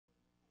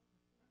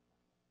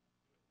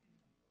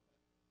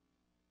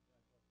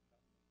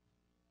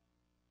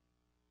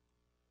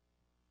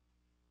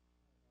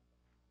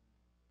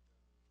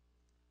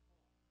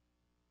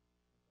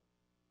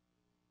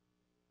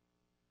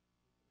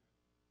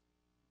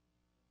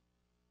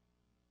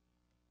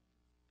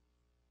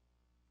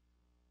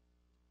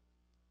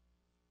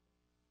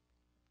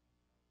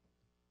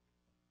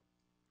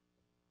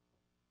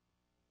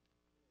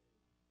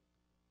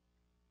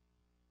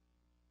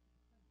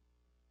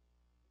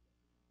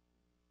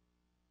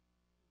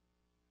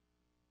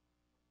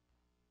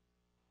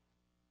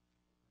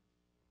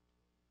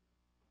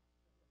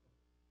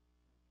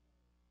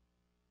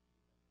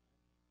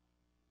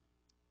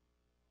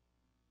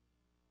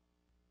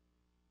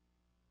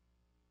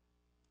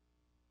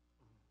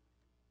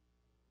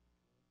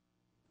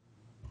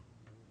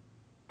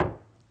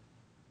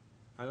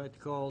I'd like to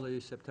call the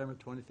September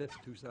 25th,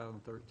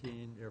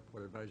 2013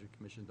 Airport Advisory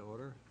Commission to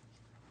order.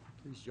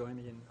 Please join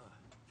me in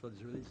for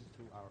this allegiance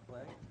to our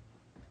flag.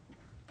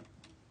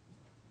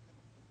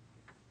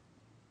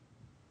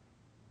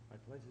 I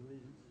pledge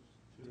allegiance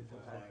to the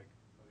flag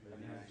of the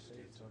United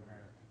States of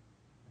America,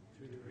 and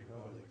to the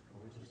republic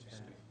for which it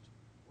stands,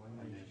 one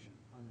nation,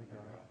 under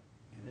God,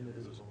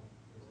 indivisible,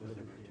 with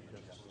liberty and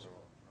justice for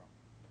all.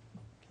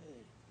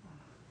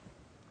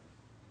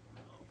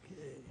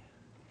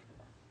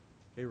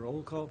 Okay,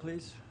 roll call,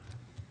 please.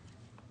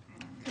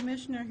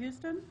 Commissioner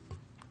Houston,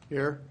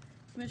 Here.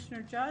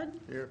 Commissioner Judd,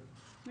 Here.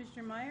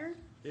 Commissioner Meyer,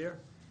 Here.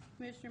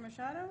 Commissioner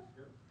Machado,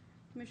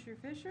 Commissioner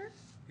Fisher,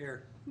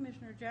 Here.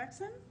 Commissioner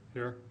Jackson,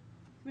 Here.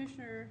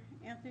 Commissioner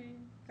Anthony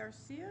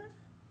Garcia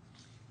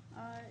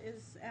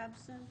is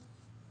absent,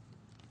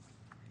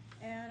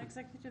 and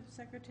Executive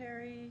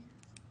Secretary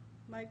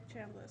Mike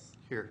Chambliss.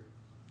 Here.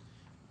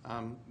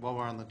 While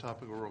we're on the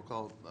topic of roll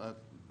call,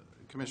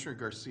 Commissioner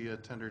Garcia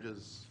tendered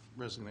his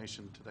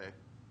resignation today.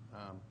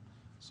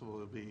 So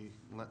we'll be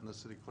letting the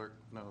city clerk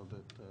know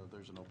that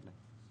there's an opening.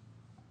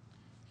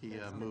 He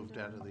moved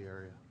out of the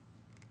area.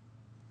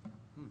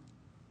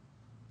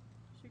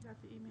 She got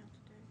the email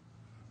today.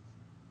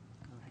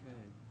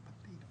 Okay.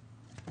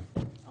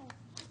 Oh,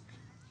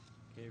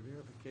 Okay,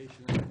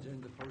 verification of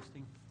agenda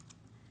posting.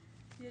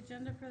 the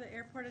agenda for the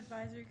Airport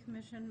Advisory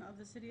Commission of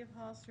the City of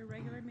Hollister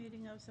regular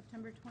meeting of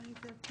September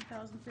 25th,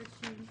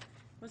 2013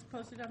 was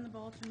posted on the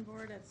bulletin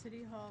board at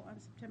City Hall on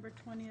September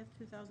 20th,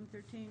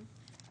 2013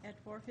 at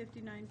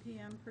 4:59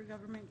 p.m. per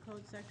Government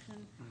Code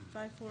Section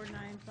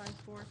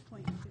 54954.2.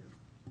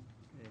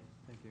 Okay,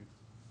 thank you.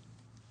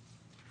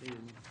 Okay,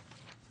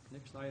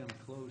 next item,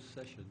 closed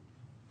session.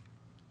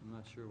 I'm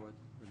not sure what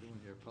we're doing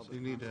here. So Public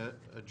you need comment.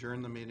 to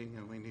adjourn the meeting,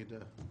 and we need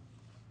to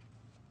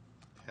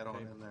head on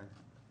Okay. in there.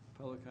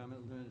 Public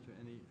comment limited to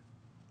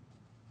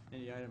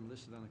any item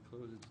listed on the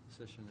closed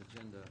session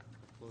agenda. A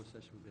closed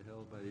session will be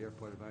held by the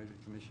Airport Advisory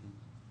Commission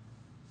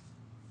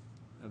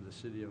of the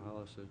City of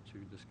Hollister to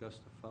discuss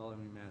the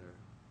following matter: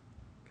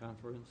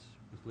 conference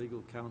with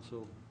legal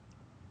counsel,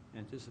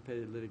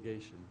 anticipated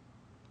litigation,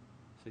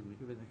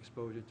 significant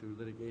exposure to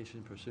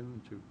litigation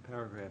pursuant to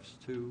paragraphs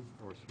 2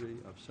 or 3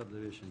 of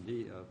subdivision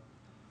D of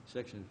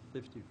section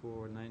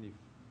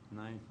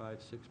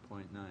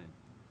 549956.9,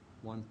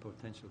 one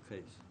potential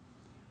case.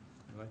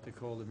 I'd like to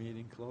call the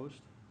meeting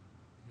closed.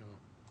 No.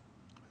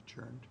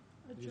 Adjourned.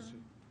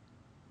 Adjourn.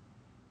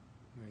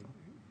 Right.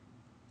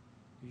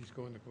 You just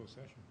go into closed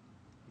session.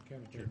 You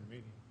can't adjourn the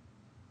meeting.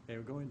 Okay,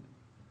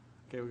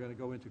 we're going to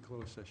go into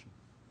closed session.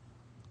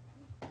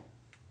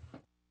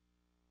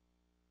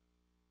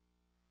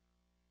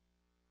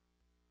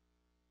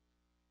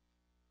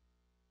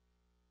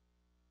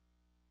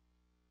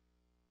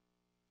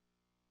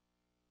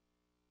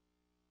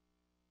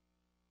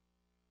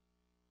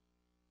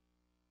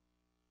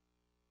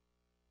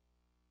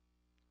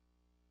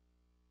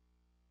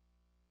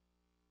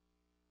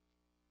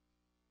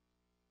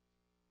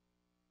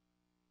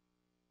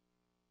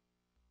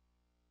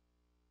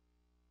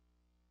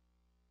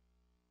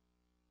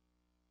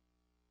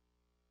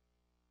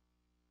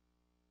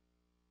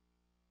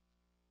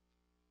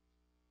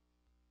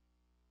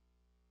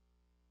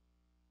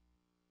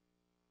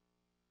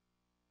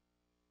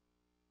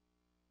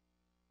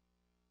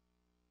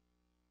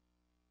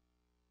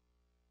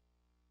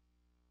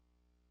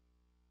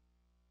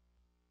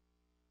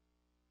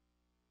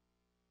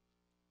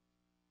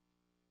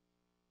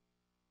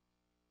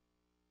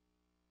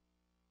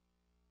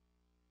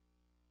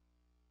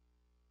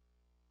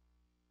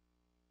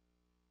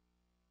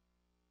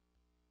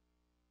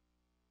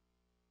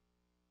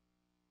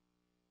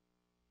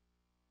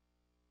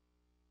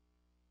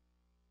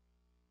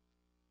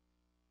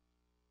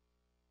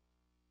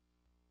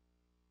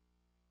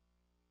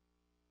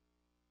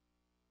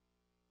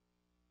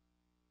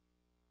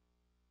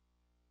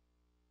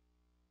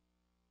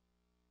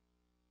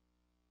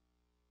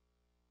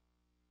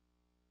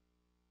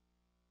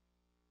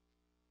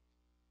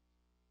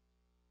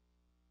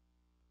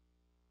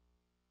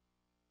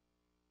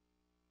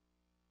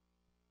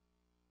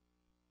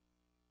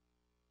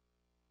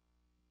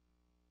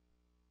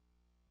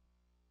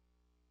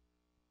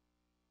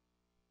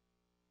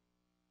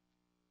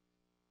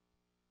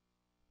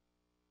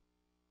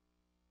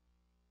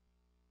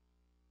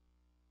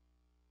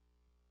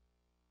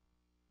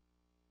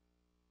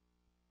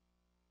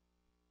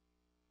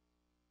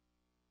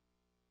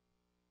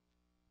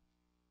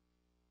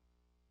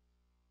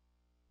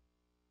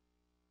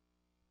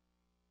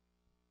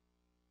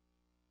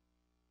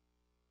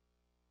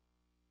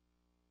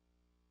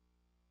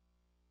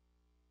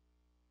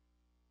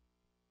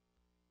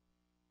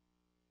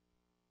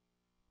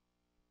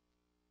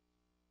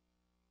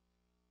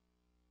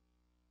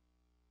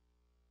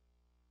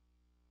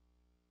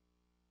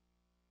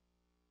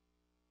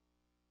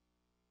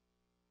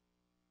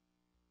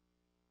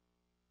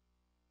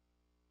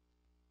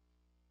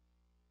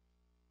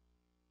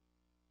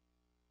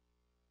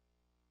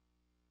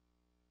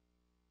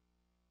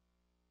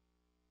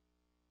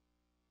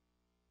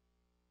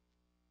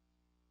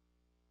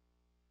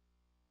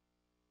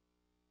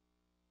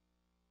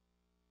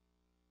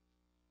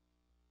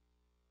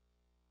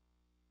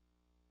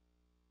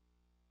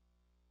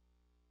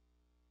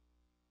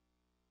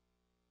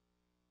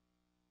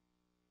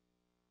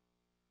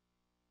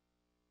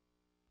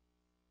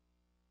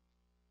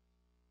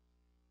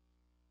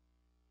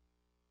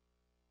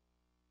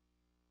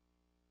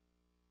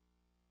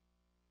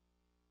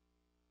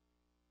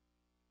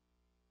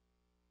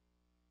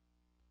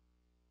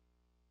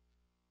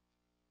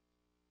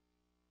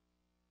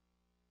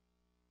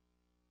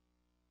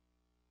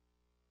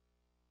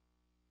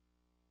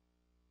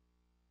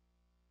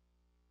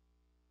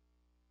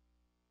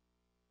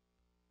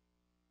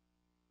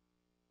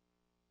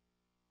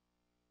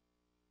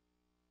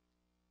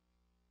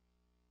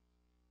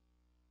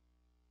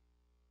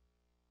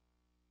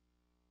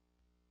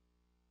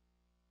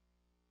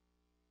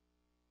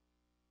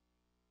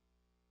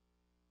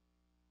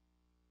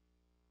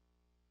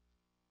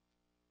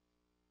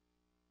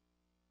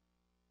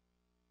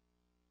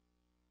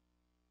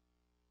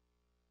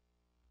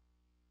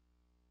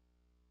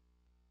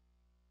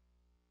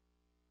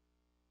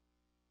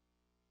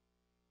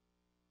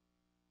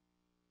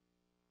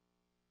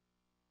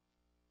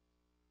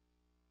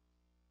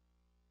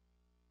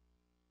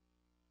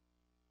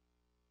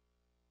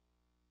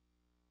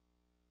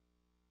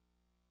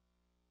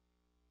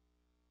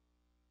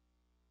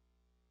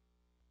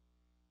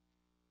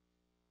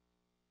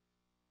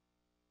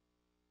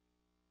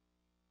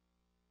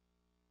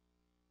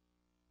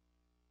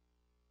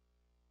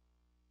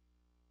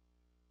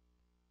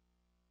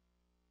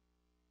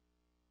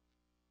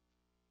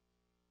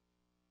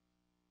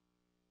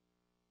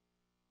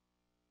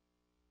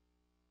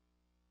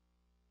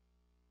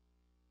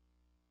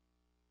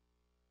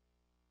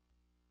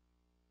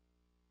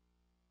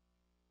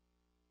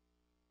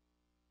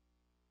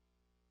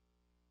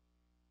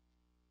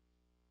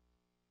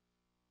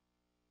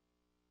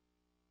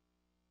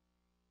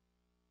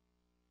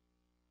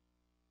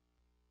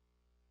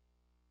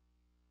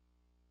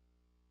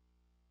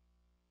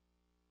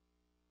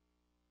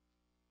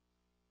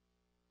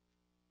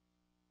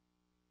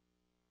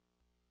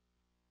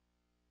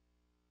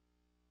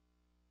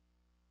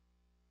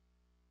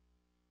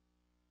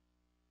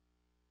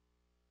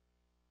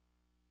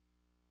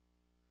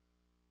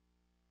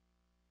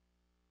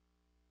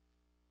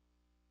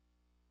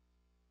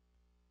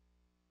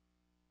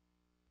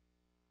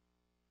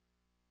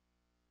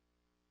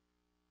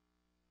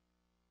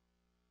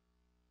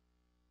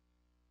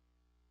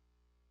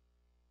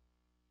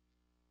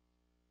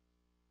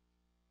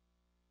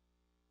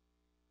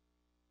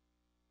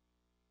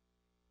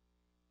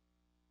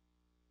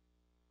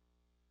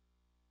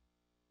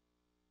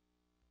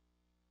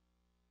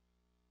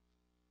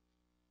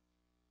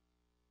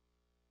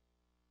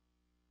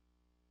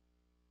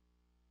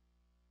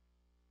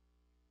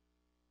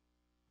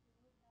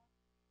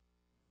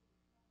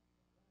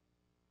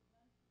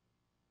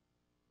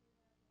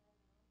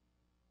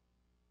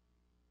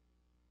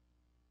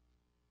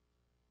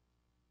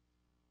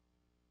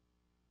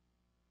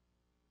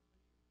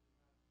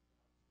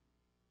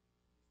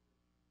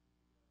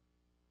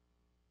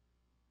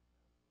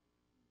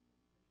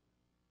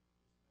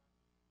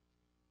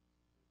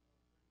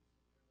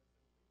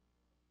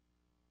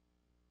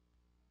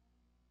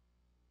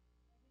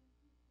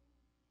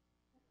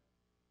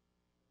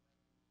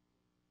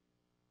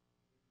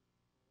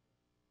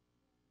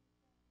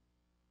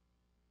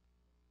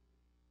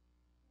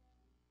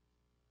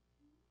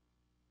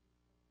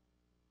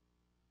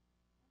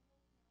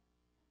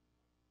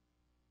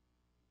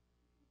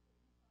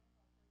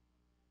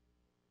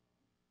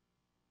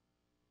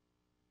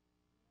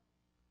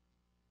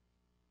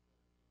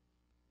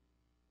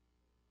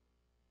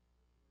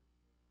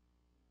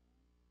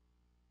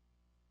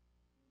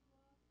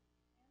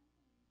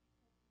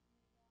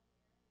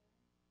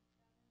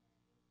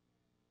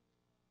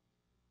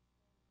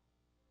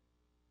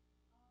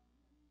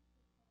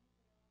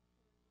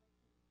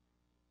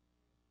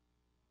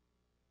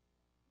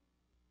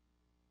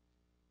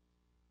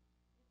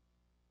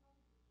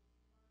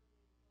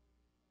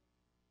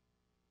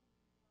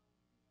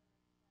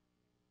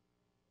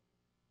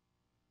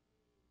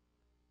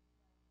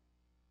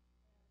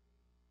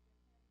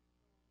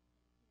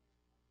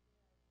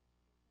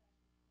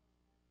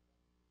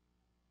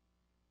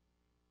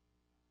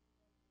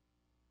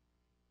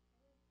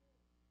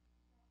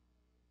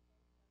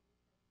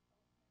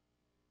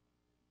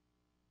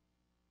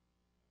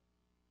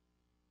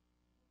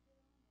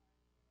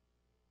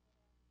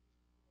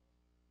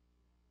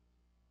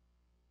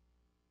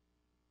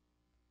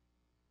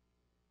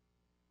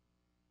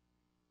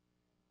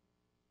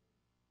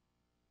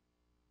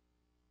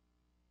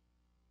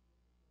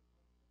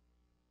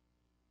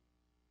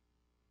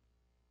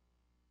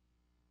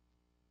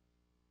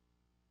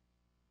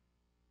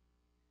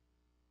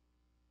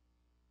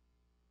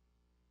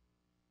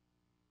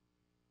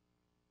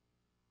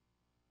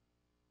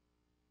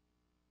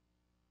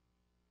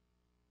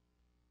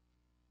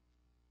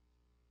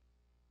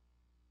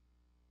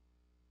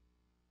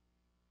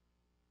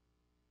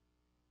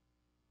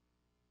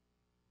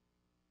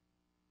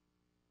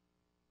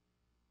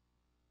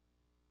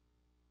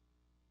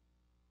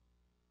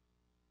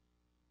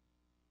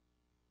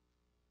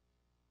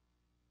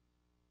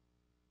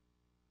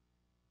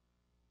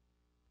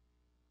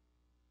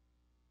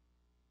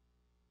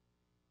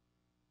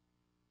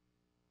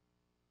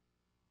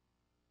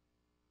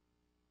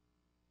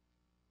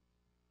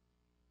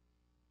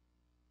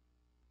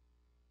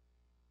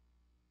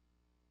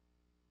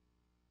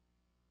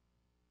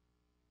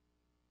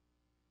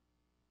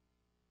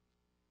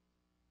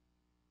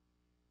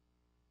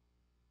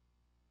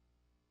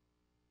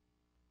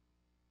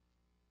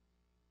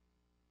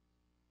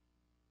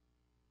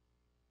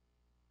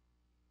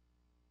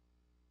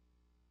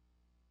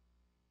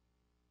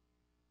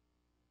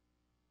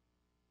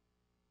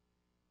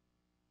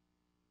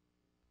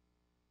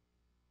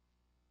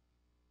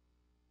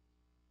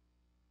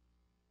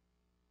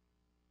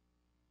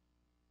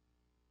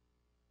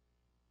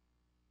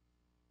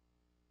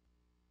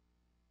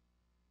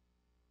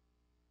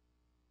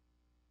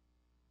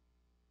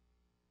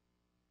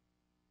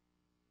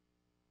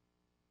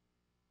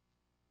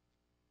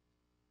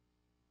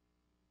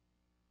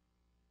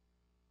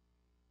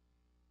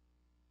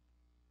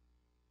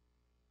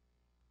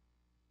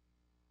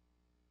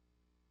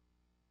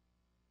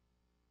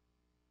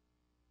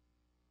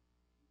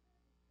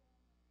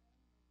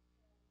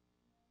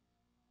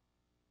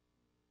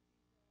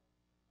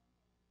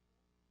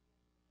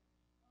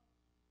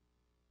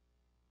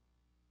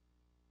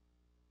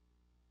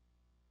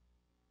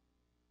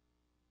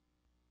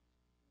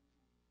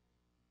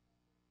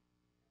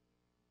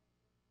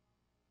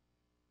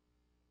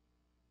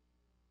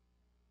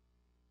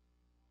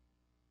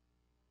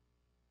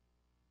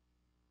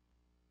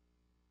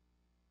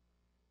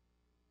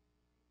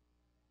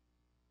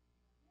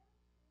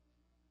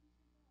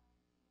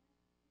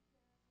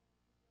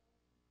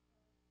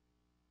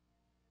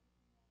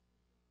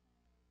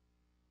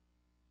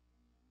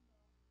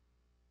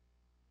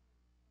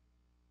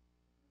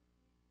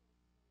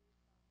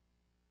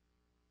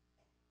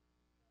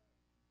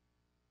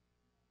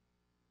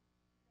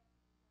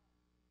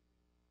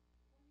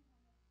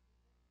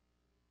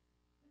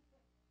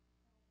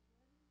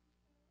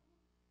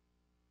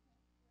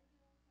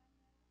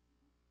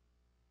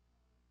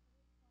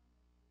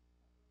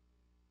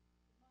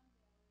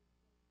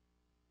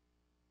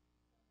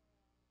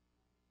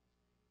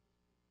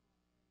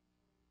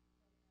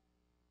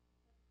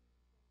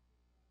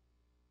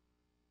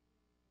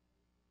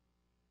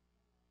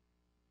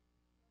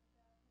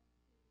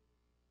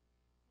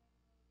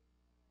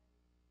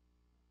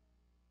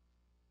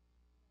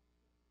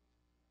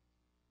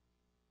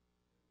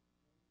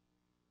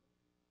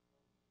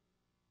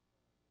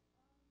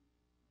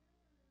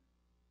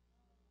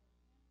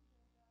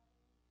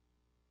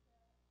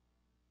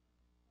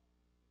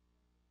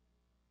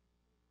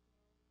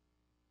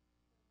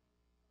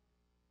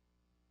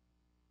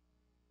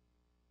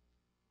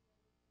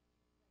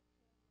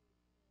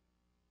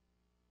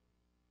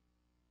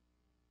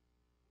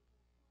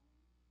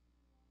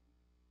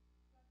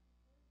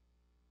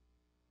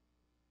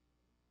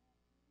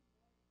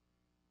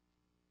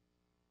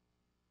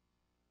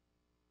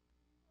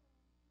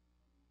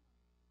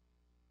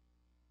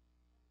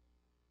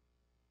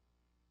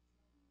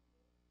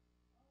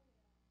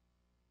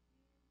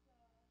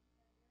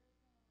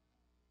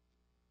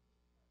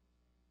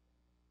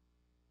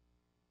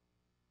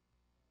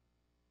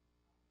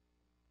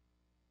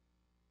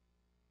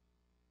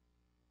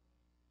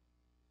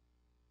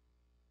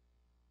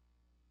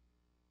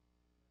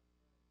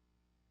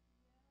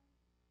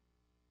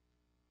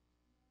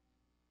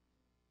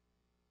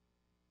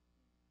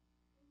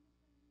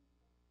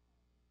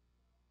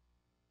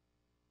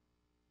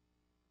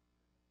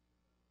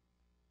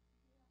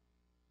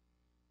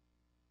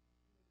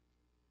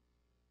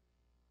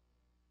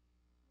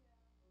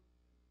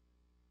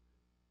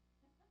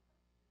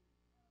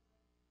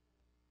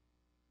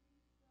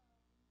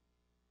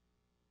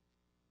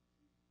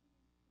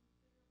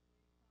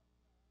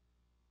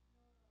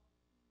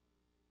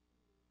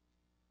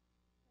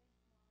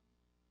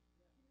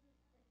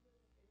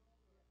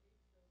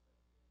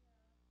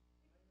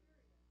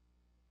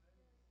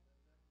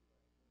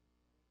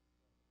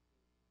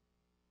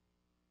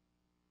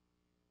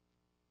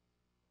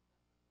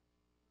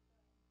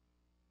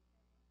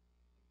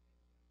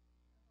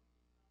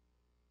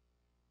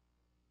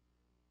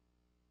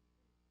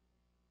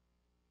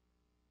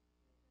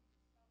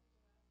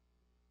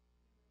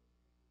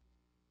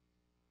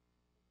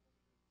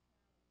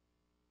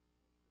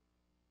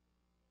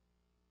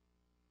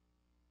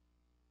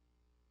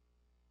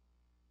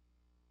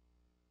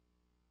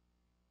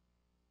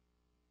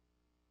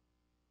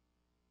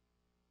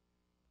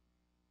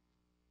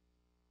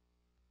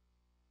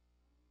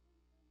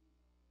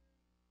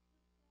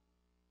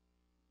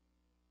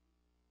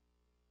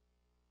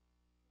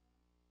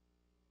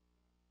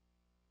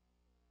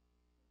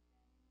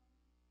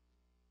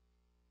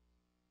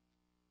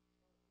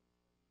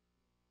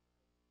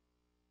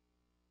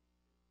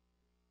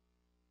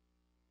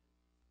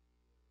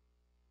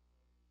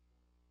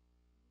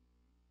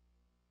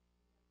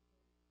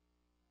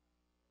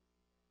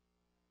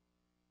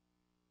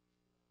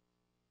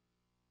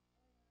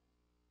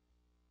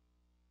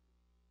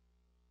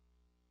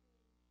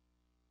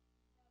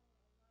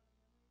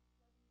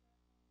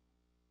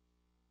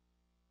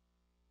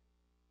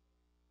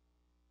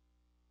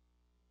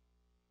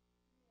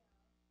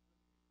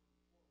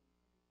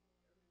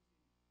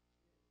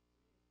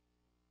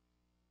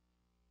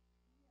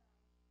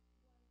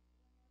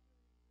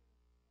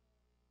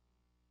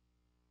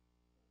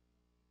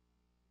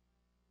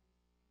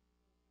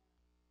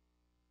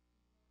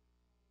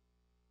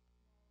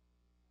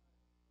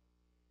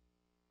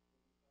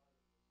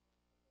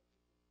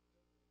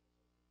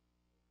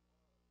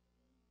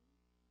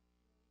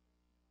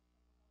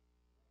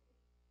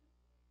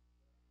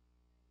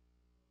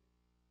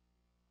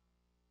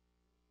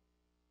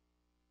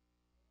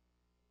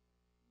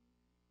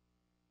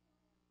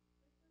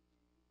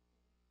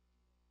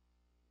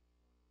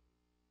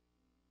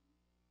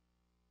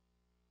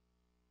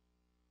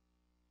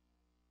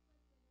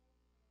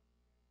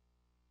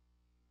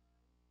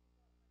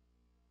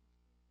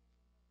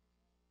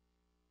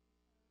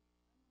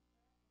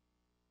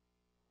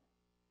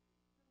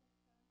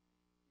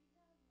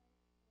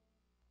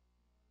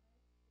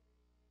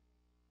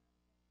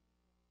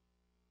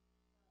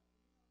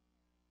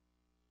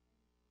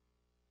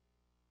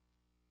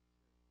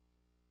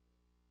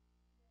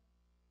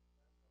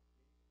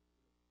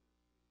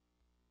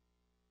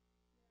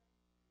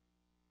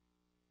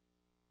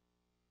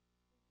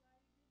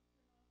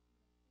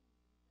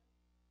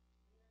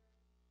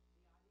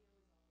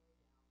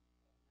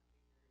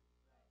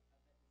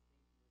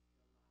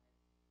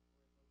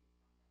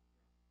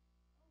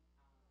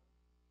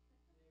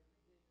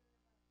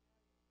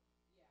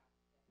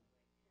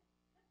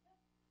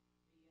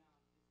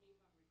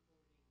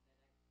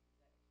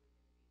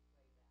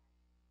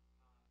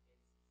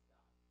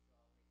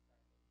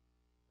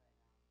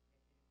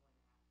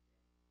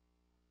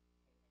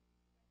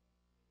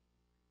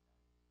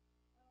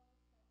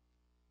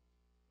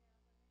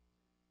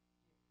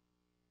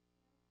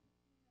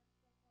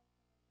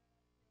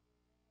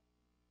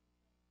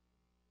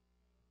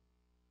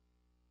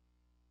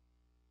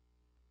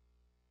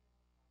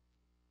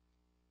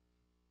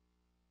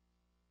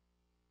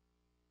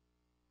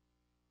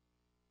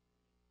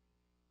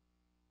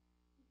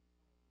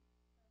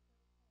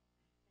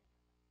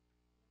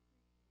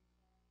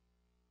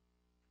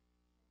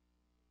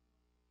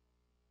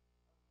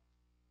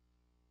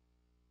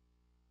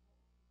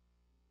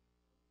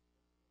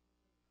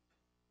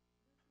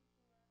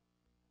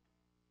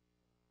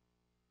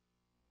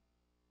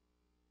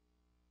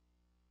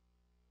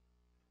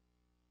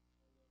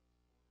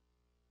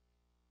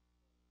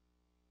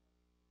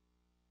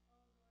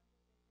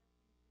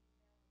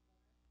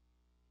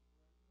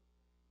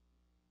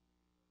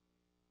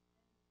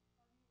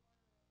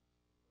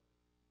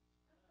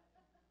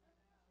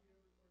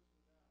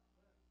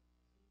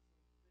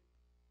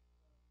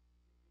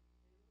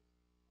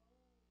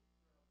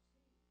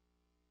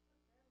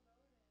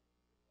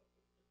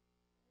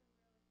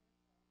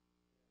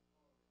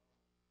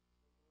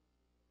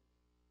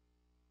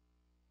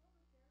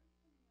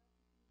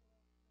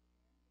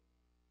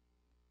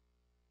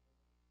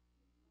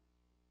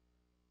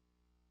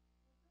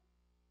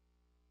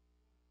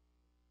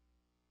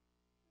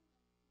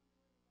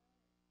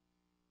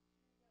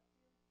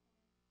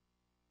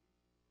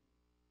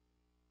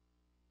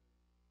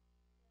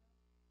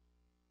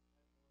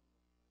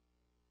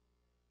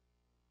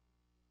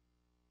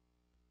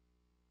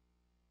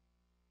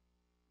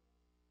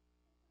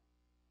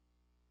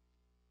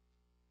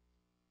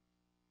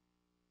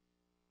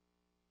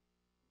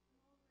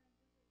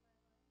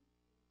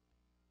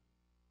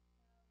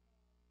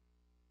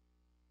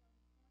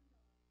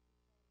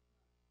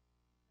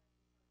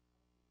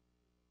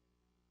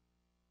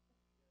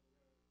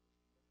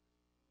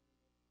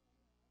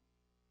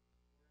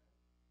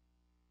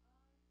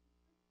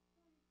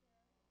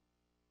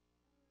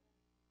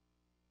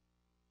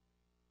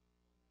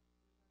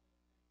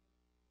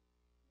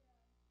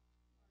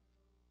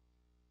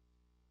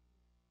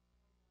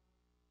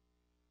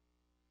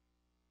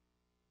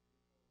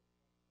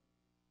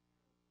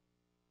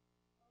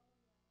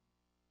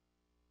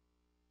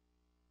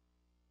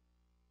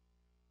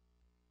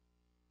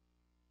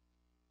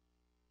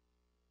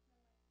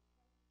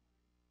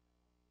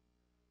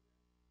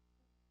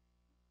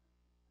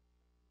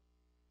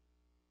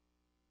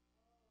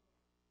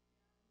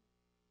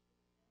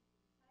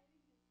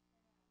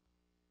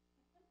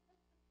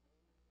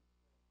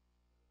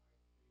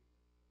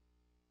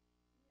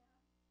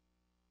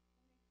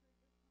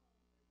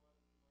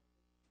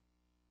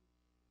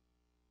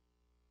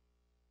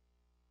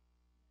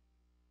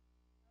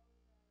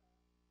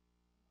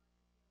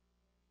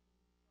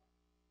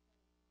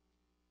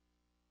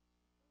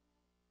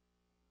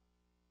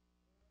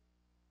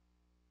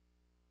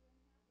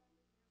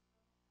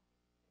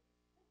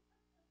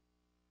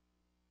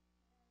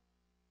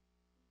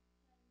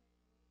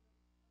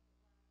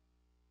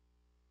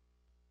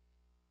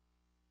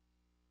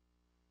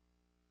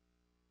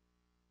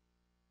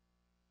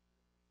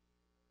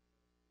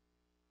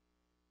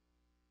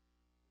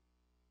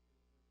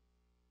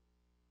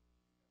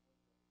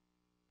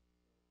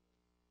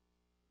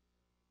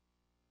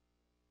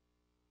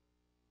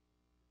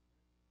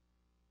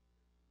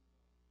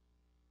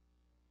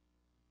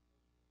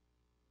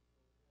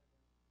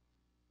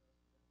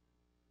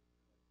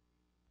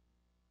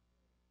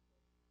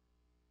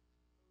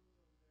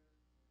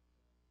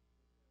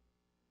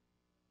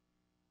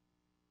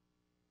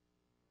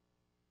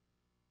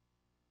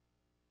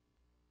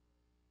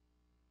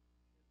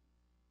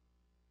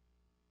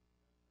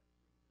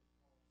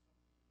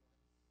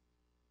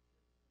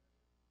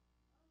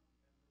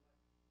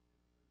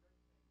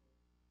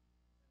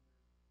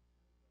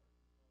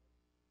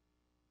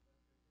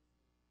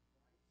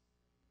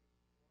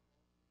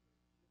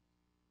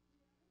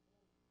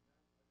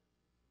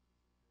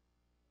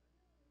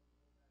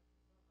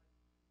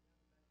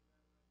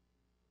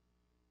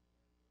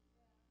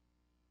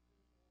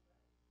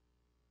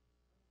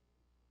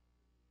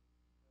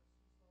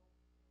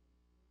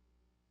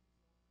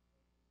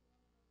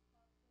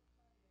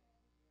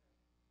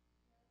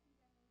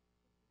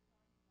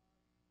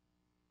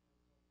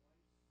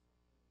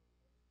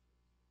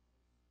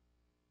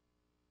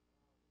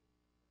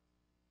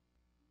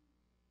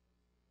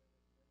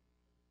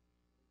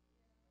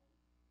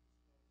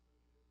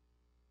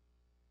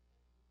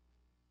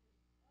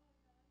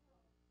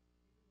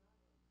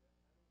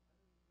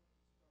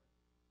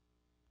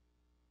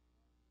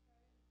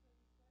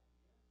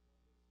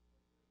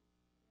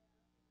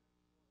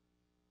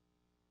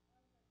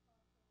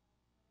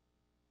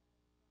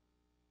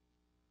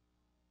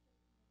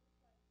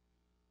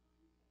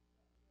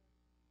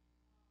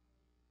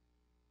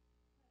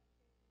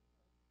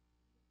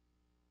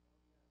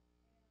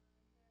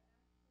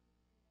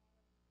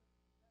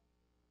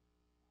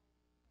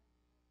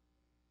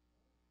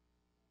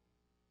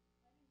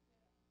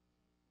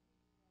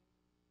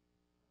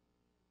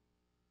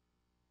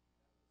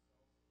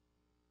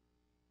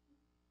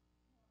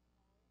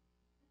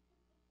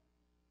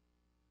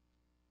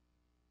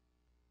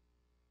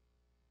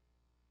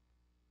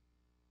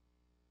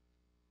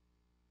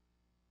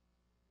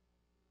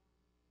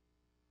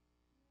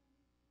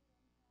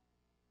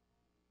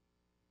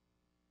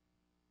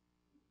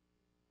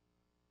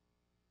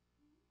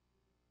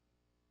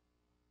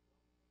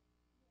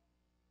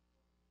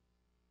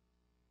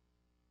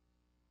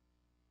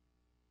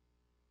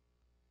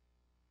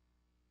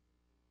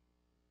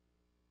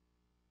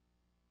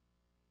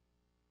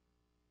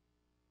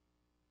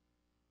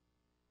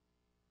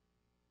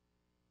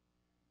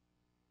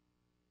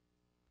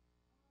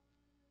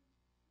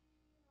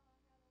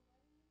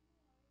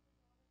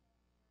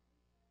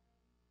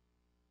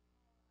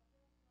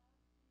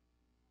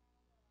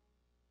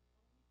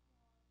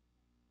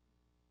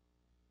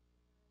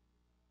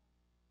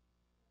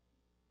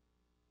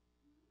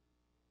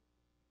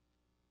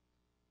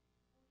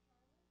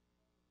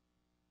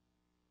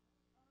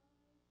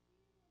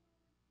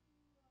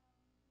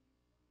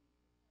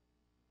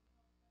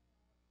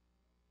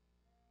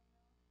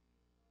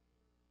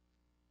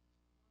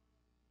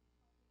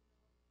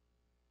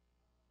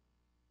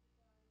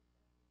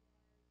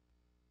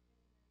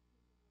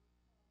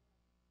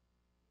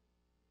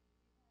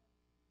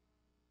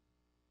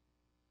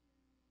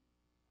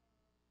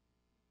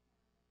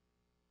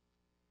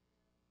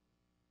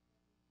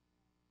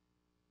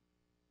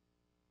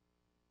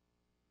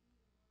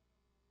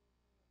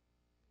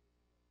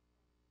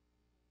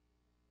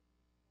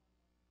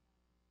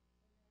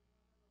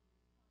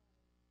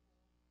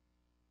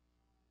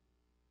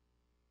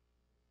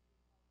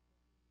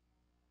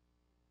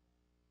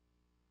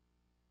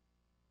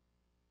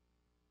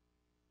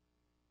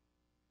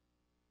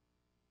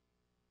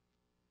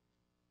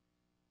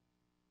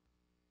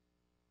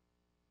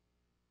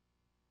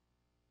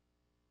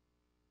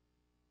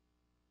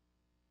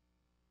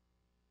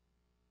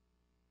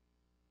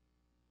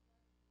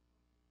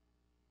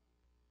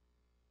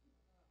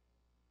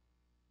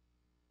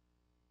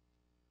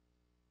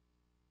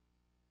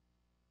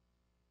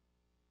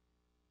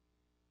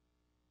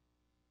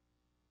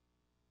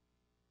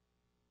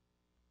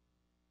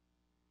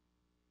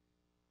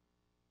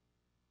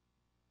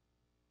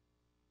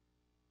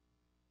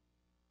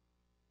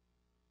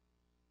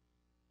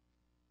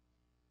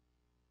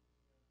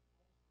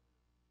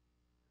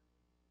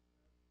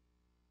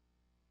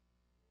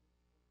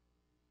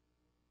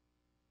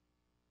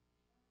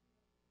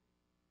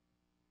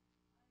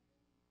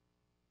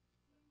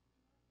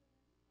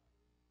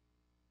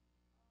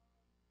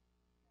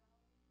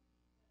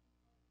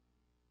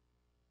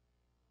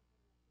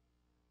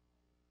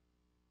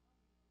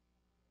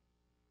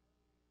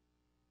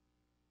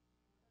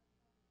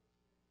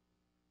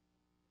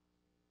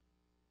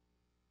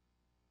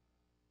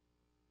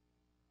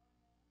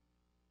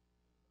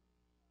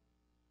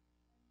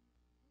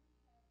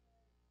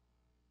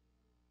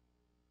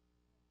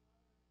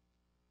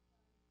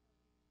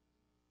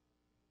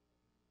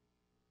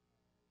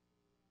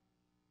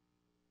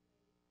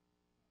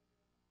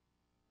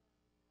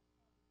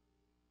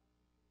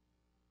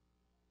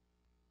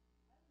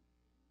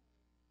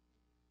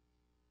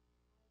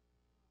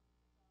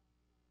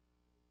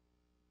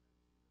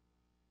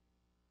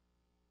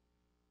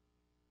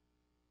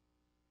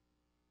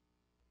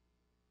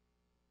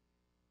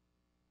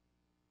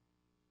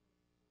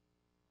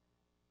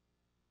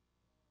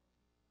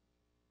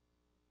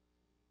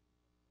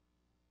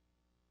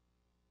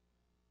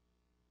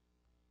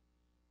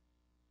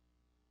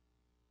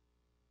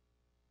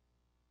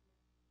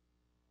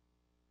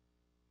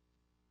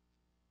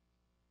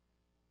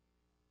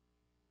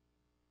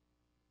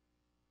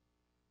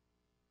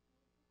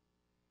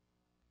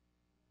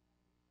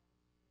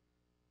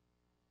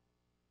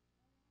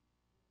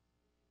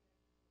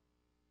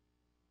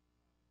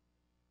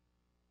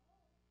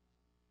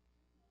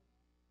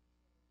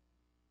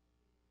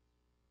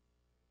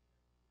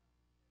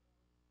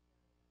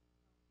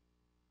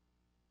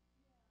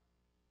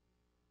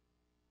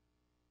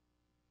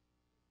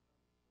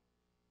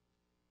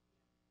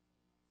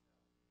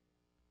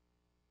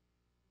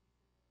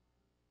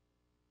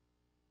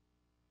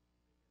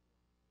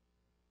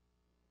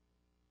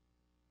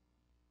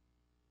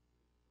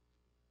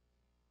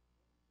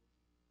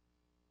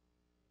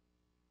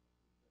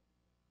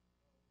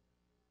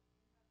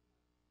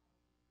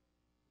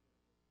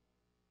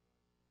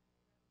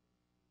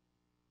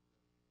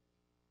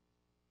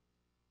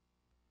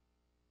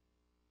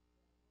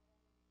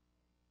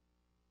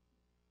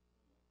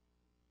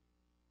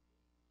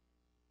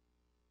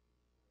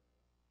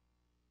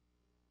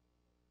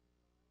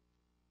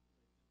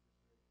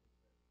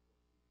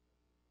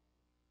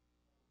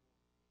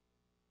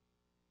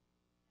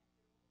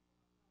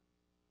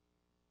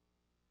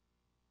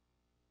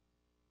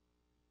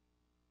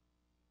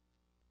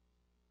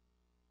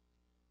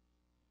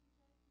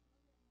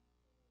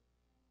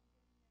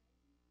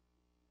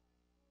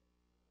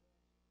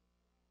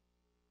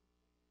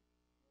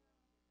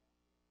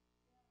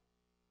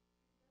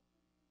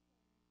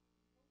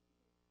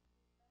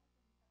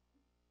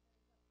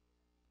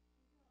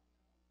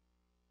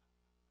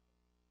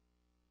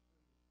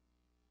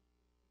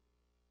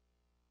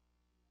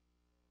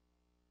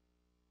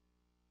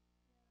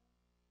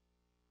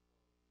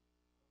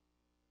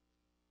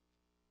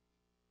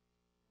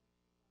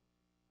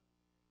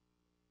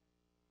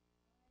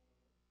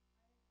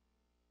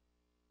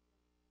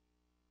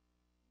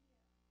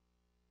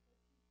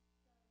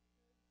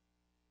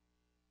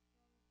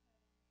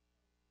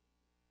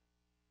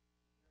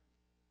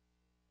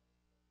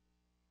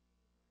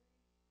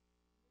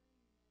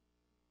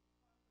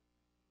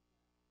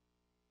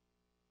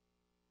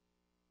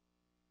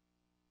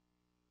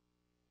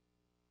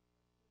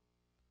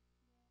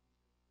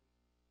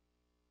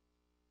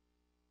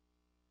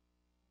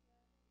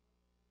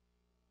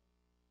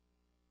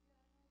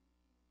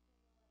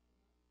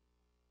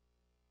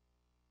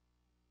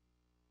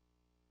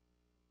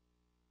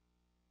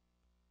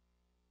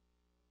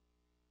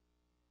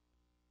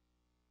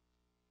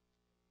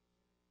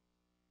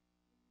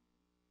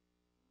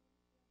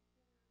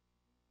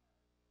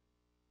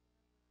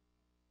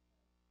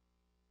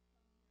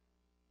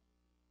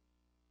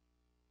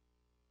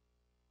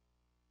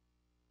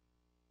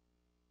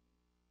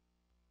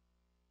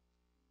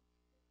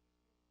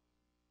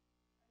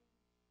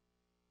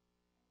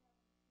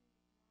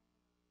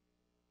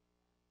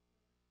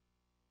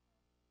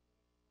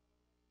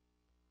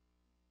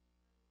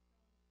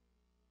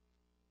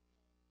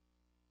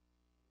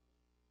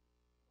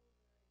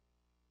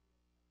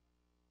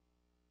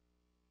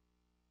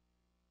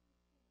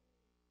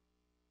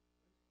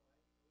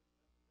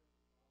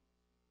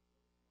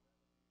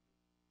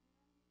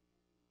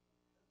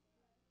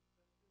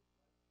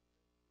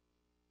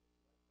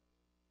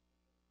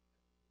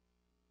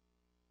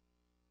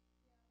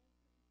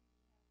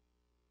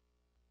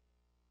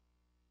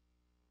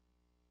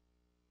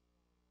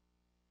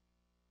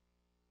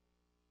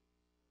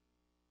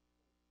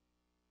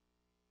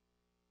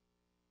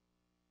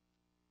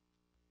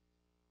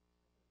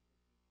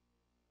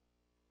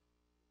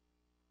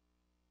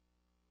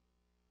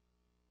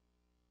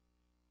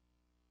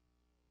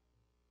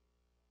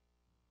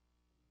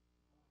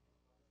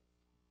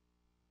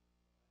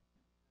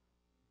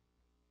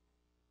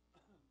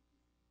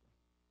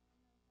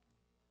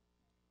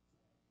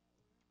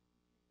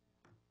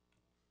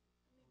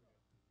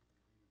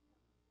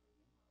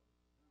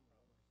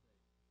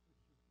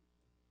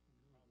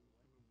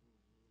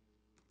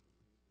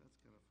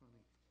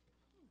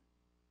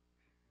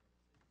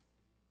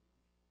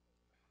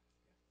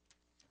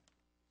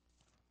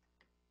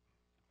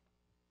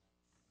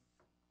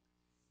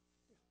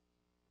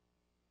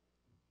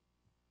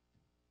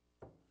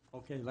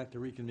 Okay, I'd like to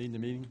reconvene the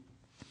meeting.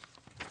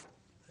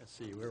 Let's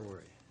see, where were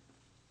we?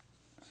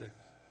 6.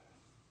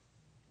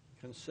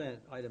 Consent,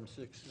 item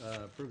 6,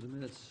 approve the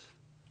minutes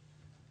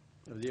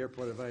of the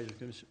Airport Advisory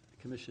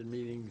Commission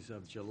meetings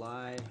of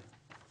July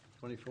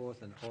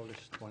 24th and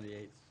August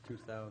 28th,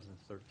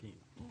 2013.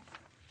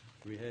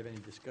 Do we have any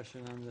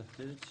discussion on the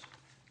minutes?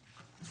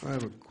 I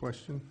have a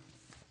question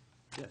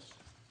Yes.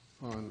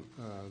 on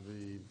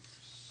the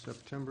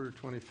September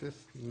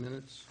 25th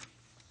minutes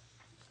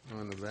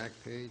on the back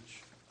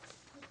page.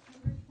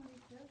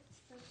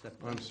 September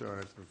 25th? I'm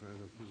sorry,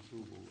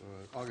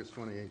 August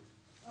 28th.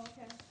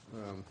 Okay.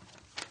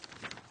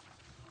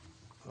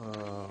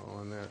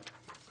 On that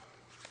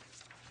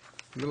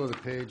middle of the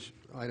page,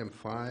 item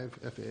 5,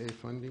 FAA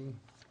funding.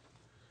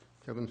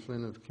 Kevin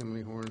Flynn of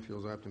Kimley Horn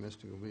feels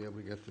optimistic we'll be able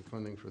to get the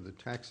funding for the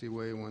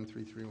taxiway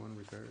 1331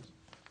 repairs.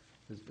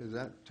 Is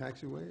that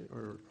taxiway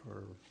or?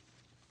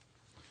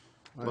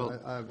 Well-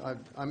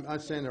 I'm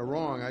not saying they're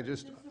wrong, I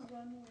just, It's a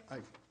runway.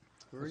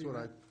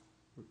 that's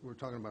what we're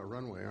talking about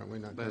runway, aren't we?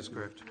 Not That is taxiway?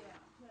 correct. Yeah,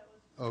 that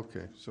was,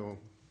 Okay, so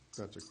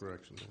that's a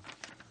correction then.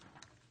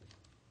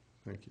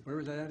 Thank you. Where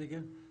was that at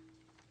again?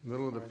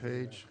 Middle of the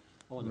page,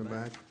 Oh, in the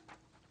back,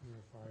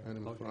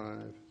 item Okay.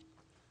 5.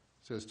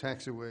 Says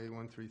taxiway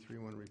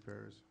 1331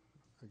 repairs.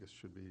 I guess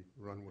should be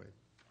runway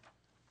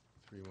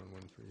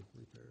 3113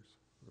 repairs,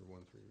 or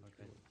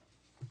 1331.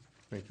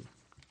 Thank you.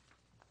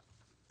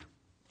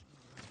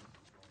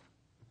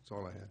 That's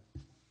all I had.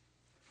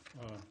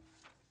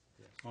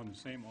 On the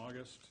same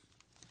August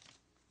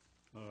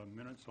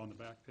minutes on the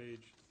back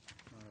page,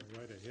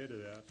 right ahead of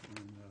that,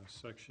 in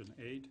section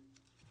 8,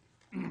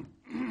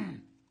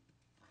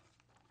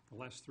 the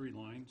last 3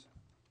 lines,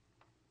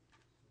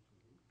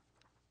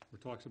 where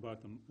it talks about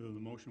the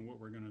motion, what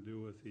we're going to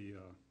do with the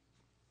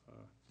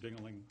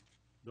Dingaling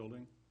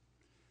building.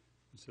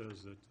 It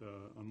says that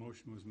a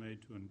motion was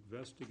made to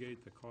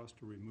investigate the cost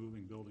of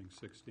removing building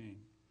 16.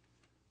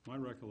 My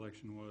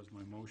recollection was,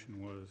 my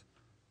motion was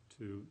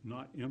to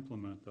not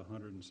implement the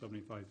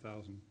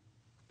 $175,000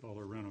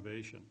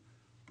 renovation.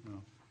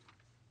 Now,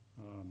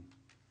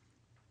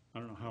 I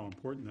don't know how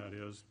important that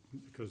is,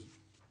 because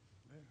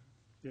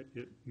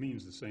it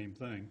means the same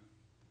thing.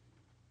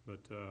 But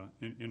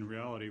in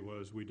reality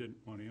was, we didn't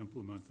want to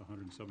implement the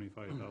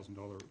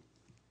 $175,000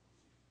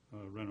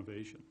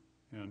 renovation.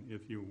 And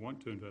if you want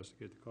to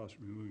investigate the cost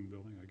of removing the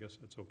building, I guess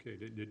that's okay.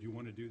 Did you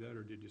want to do that,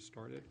 or did you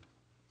start it?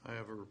 I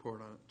have a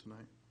report on it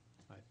tonight.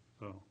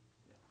 Oh.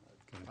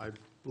 Okay. I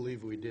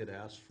believe we did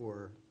ask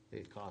for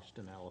a cost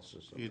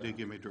analysis of You that. did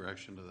give me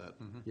direction to that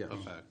Yes.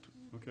 effect,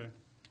 Okay.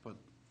 but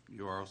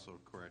you are also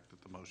correct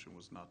that the motion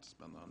was not to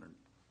spend the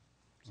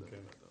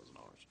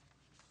 $175,000.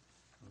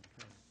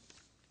 Okay.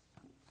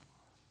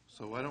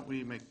 So why don't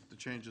we make the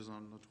changes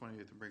on the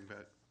 28th and bring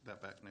that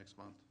back next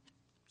month,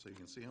 so you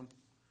can see them?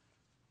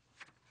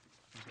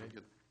 So you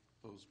get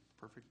those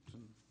perfect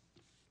and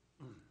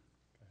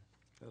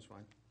That's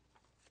fine.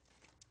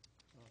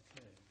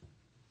 Okay.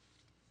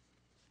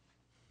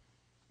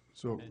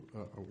 So, And- we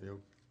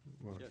want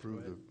to Yes,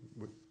 approve go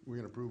we're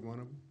going to approve one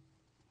of them?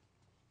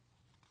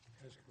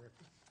 As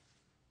corrected?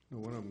 No,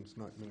 one of them's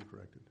not been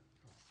corrected.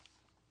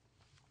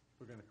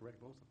 We're going to correct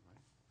both of them,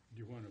 right? Do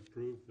you want to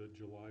approve the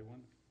July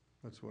one?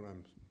 That's what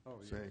I'm Oh,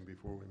 yes. saying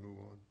before we move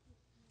on.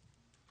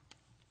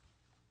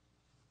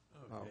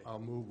 Okay. I'll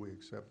move we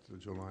accept the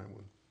July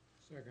one.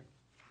 Second.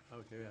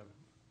 Okay, we have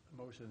a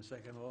motion and a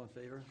second. All in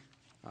favor?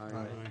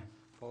 Aye.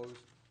 Opposed?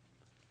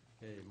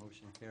 Okay,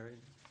 motion carried.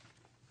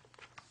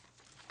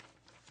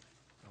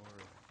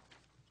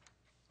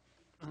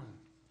 In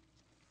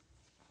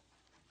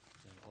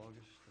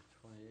August the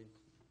 28th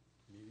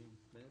meeting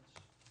minutes.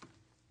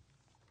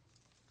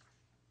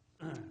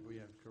 We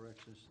have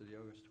corrections to the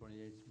August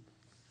 28th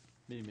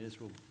meeting minutes.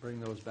 We'll bring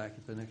those back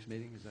at the next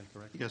meeting, is that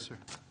correct? yes, sir.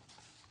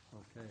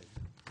 Okay.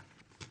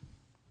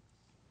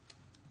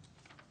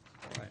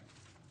 All right.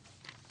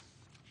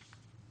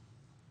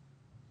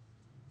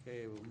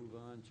 Okay, we'll move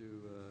on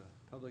to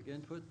public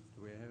input.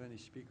 Do we have any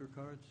speaker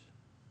cards?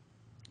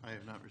 I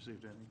have not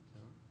received any.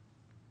 No?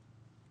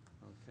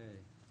 Okay.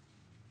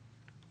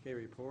 Okay,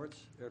 reports,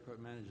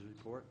 airport manager's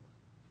report.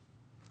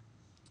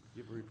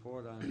 Give a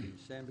report on the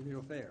San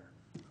Benito Fair.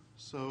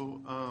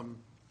 So, I'm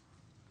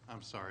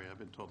sorry, I've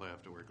been told I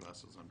have to wear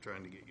glasses. I'm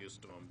trying to get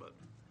used to them, but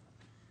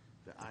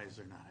the eyes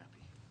are not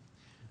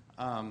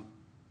happy.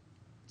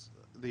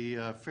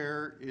 The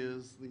fair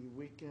is the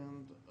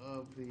weekend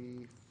of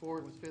the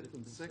 4th, 5th,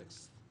 and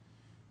 6th.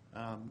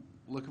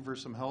 Looking for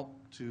some help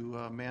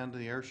to man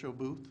the air show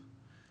booth.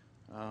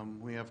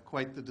 We have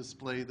quite the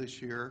display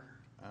this year.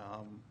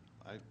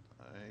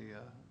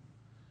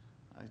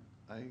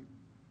 I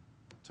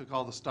took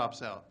all the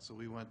stops out, so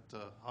we went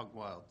hog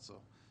wild.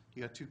 So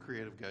you got 2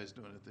 creative guys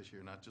doing it this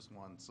year, not just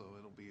one. So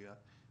it'll be an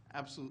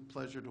absolute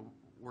pleasure to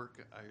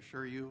work, I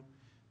assure you.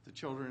 The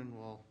children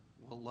will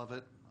love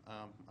it.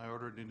 I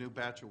ordered a new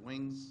batch of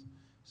wings,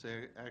 so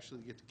I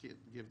actually get to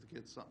give the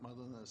kids something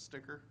other than a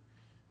sticker,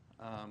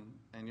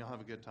 and you'll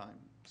have a good time.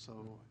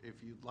 So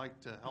if you'd like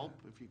to help,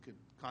 if you could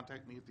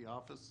contact me at the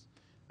office,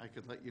 I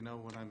could let you know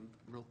when I'm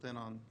real thin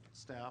on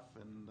staff,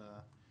 and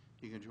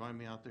you can join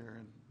me out there,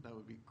 and that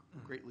would be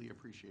greatly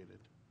appreciated.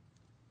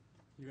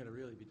 You're going to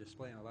really be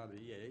displaying a lot of the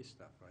EAA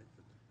stuff, right?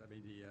 I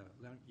mean,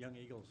 the Young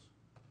Eagles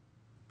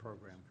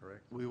program,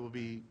 correct? We will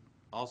be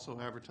also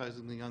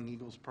advertising the Young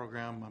Eagles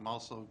program. I'm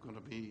also going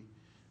to be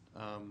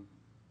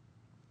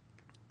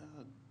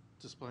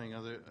displaying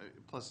other,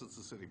 plus it's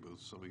the city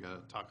booth, so we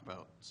got to talk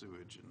about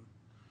sewage and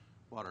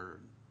water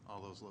and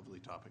all those lovely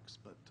topics.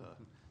 But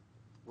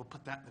we'll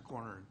put that in the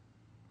corner and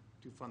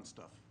do fun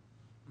stuff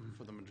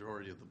for the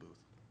majority of the booth.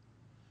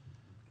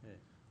 Okay.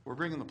 We're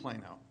bringing the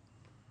plane out,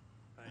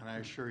 and I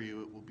assure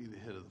you it will be the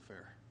hit of the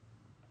fair.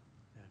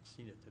 Yeah, I've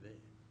seen it today.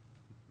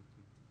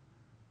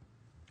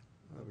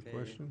 I have Okay. a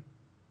question.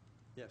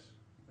 Yes.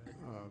 Go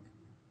ahead.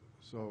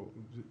 So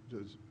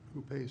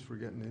who pays for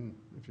getting in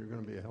if you're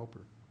going to be a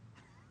helper?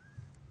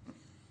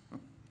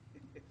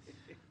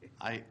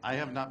 I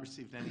have not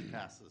received any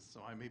passes,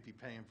 so I may be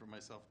paying for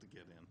myself to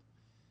get in.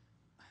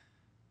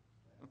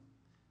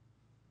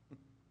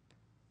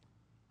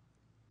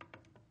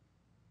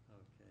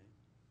 Okay.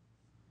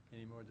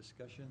 Any more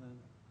discussion on?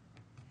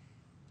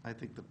 I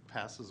think the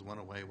passes went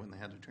away when they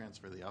had to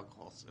transfer the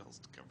alcohol sales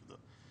to cover the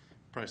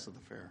price of the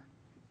fair.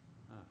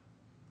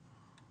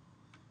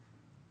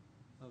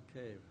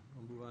 Okay,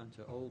 we'll move on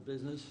to old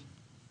business.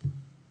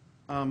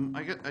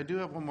 I do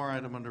have one more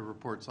item under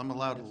reports. I'm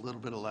allowed a little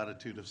bit of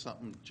latitude if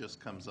something just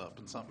comes up,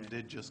 and something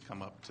did just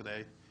come up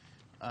today.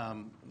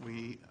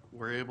 We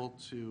were able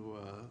to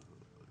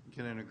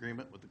get an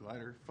agreement with the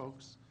glider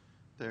folks.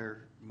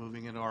 They're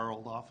moving into our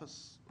old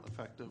office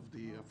effective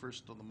the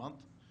first of the month.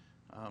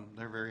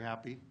 They're very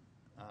happy.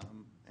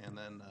 And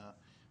then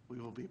we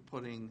will be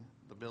putting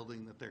the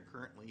building that they're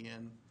currently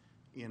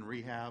in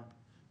rehab,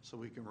 so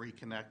we can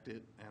reconnect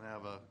it and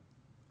have a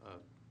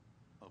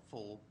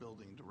full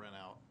building to rent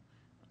out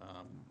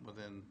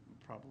within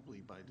probably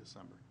by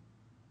December.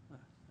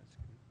 That's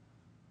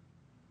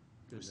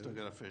good. We've still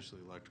got to finish the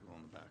electrical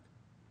in the back.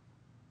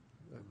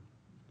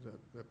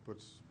 That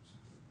puts,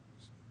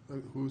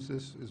 who's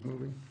this is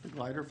moving? The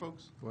glider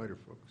folks? Glider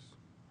folks.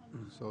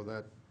 So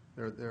that,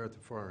 they're at the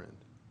far end.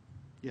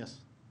 Yes,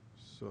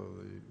 So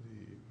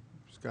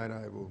the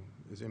skydive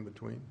is in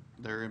between?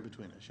 they're in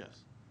between us,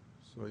 yes.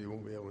 So you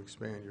won't be able to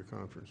expand your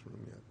conference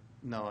room yet?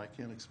 No, I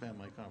can't expand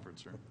my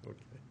conference room.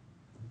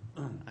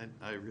 Okay,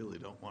 I really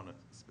don't want to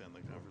expand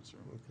the conference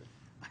room. okay.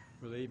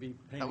 Will they be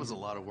paying? That was a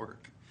lot of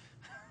work.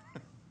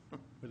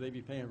 Will they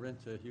be paying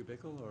rent to Hugh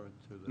Bickle or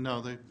to the?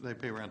 No, they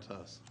pay rent to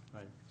us.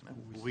 Right.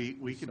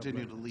 We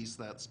continue to sublet. lease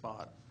that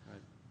spot.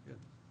 Right, good.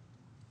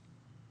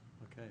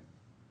 Okay.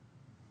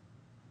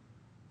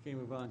 Okay,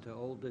 move on to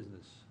old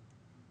business.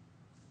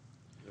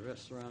 The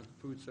restaurant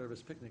food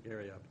service picnic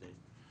area update.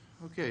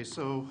 Okay,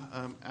 so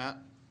at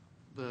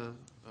the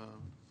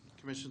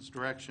commission's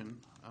direction,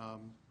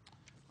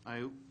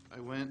 I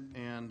went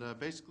and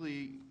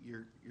basically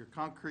your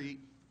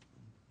concrete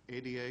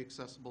ADA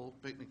accessible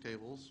picnic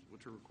tables,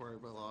 which are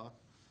required by law,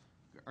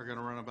 are going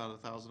to run about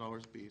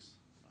 $1,000 a piece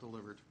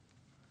delivered.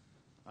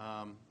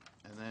 And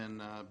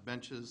then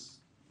benches,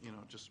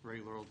 just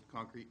regular old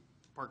concrete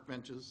park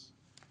benches,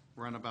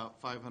 run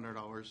about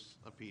 $500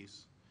 a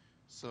piece.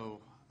 So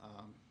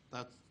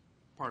that's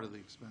part of the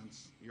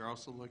expense. You're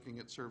also looking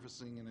at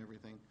surfacing and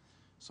everything.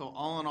 So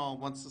all in all,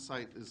 once the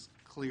site is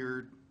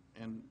cleared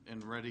and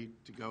ready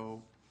to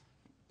go,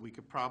 we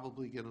could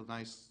probably get a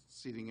nice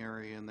seating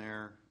area in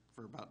there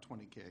for about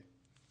 $20K.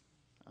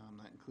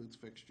 That includes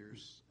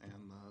fixtures and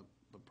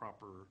the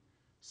proper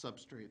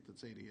substrate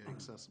that's ADA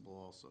accessible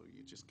also.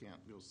 You just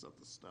can't go set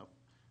the stuff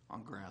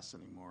on grass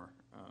anymore.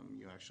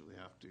 You actually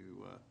have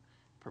to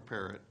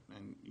prepare it,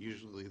 and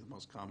usually the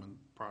most common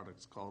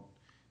product's called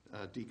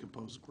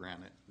decomposed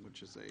granite,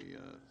 which is a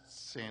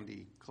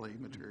sandy clay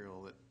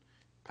material that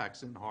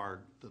packs in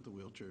hard that the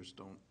wheelchairs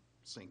don't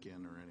sink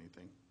in or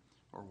anything,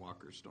 or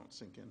walkers don't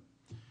sink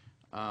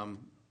in.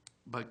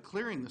 But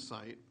clearing the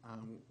site,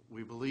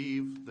 we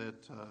believe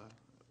that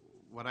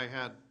what I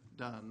had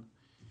done,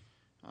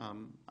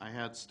 I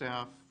had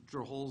staff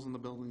drill holes in the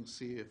building to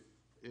see if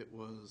it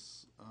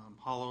was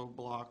hollow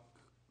block,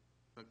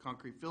 a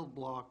concrete filled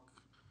block,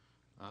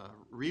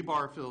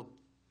 rebar filled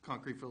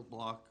concrete filled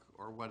block,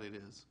 or what it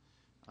is.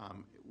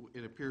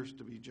 It appears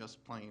to be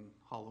just plain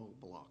hollow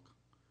block,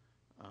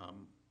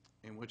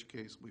 in which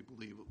case we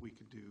believe that we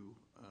could do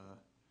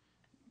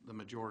the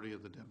majority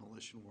of the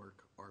demolition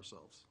work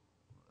ourselves,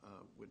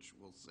 which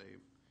will save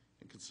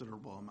a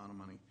considerable amount of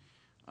money.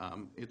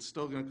 It's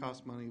still going to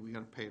cost money. We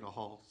got to pay to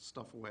haul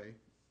stuff away,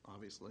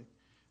 obviously.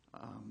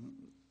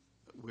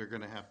 We're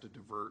going to have to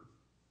divert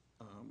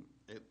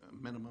a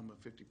minimum of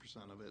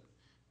 50% of it.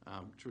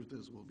 Truth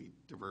is, we'll be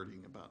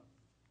diverting about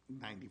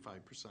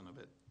 95% of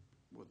it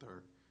with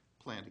our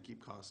plan to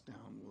keep costs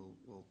down.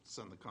 We'll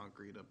send the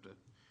concrete up to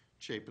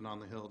Chapin on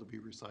the Hill to be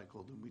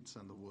recycled, and we'd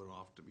send the wood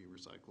off to be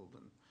recycled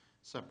and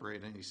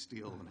separate any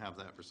steel and have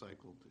that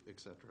recycled, et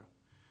cetera.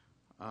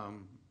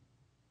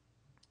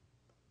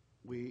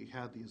 We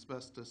had the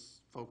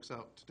asbestos folks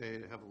out today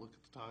to have a look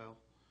at the tile.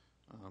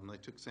 They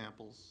took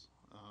samples.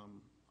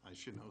 I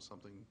should know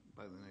something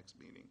by the next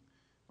meeting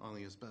on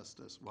the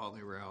asbestos. While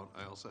they were out,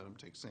 I also had them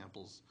take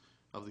samples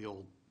of the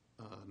old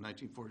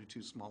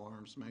 1942 Small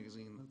Arms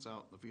magazine that's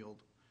out in the field.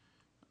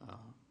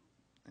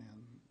 And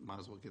might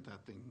as well get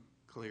that thing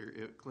cleared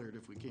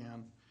if we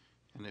can.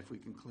 And if we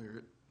can clear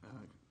it,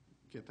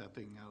 get that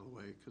thing out of the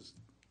way, because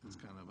it's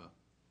kind of a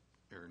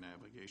air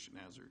navigation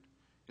hazard.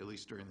 At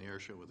least during the air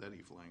show with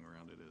Eddie flying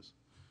around, it is.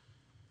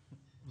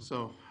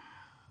 So,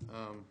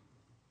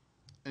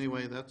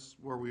 anyway, that's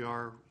where we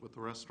are with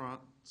the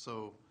restaurant.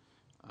 So,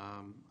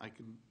 I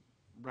can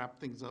wrap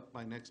things up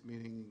by next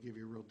meeting and give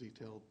you a real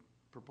detailed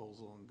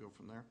proposal and go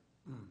from there,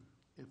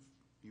 if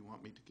you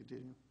want me to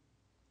continue.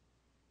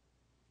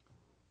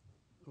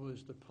 Well,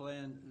 is the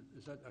plan,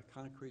 is that a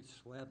concrete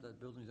slab that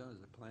building's on? Is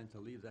the plan to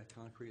leave that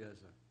concrete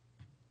as a?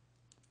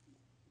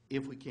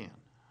 If we can.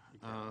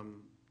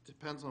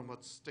 Depends on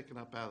what's sticking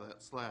up out of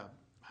that slab,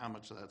 how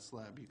much of that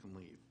slab you can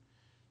leave.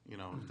 You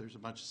know, if there's a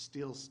bunch of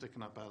steel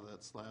sticking up out of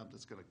that slab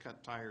that's gonna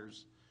cut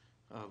tires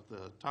of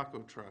the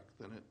taco truck,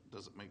 then it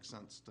doesn't make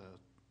sense to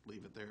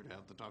leave it there to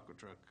have the taco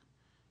truck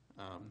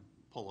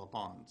pull up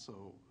on.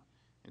 So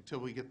until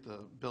we get the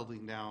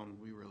building down,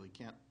 we really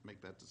can't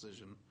make that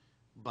decision.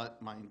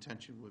 But my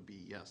intention would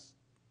be, yes,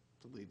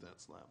 to leave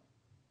that slab.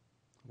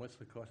 What's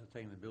the cost of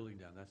taking the building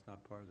down? That's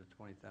not part of the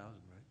 20,000,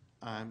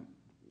 right?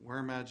 We're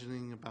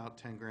imagining about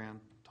 10 grand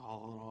to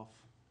haul it off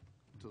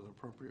to the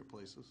appropriate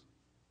places,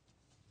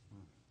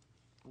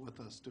 with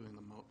us doing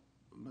the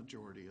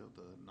majority of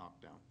the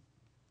knockdown.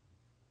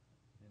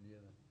 Any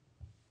other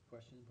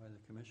questions by the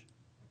commission?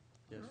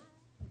 Yes.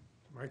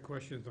 My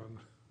question's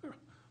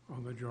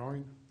on the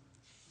drawing.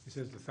 It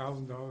says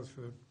 $1,000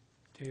 for the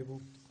table,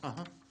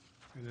 Uh-huh,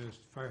 and then it's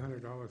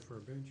 $500 for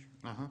a bench.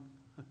 uh-huh.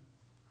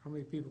 How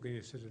many people can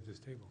you sit at this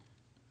table?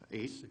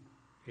 8,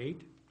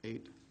 8?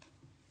 8.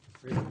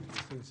 This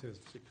thing says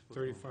 6 foot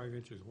 35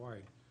 inches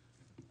wide.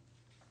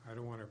 I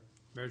don't want to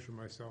measure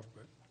myself,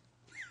 but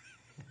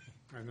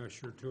I'm not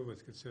sure two of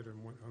us could sit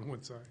on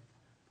one side.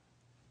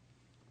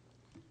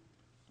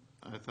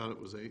 I thought it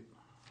was 8.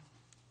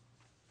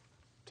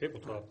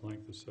 Tabletop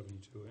length is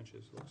 72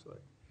 inches, looks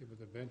like. Yeah, but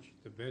the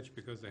bench,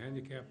 because the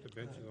handicap, the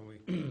bench is only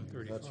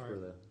 35. That's for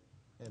the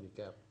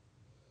handicap.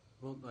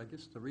 Well, I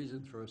guess the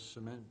reason for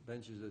cement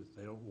benches is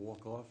they don't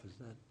walk off, is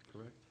that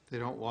correct? They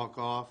don't walk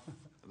off,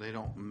 they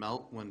don't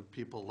melt when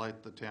people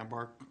light the tan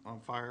bark on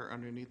fire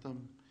underneath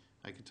them.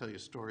 I can tell you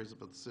stories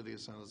about the city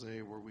of San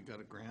Jose where we got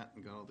a grant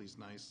and got all these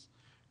nice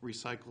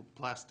recycled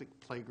plastic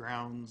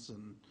playgrounds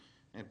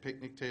and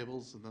picnic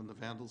tables, and then the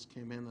vandals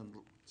came in and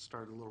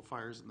started little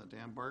fires in the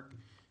tan bark,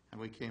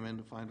 and we came in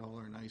to find all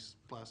our nice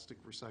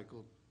plastic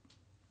recycled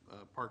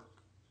park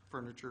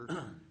furniture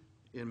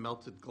in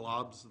melted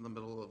globs in the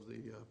middle of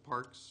the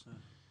parks.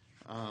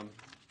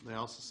 They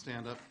also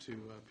stand up to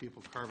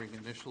people carving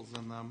initials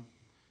in them,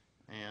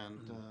 and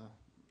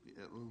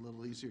a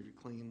little easier to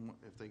clean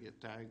if they get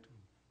tagged.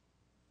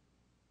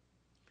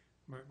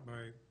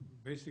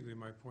 Basically,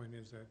 my point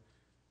is that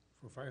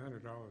for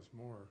 $500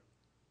 more,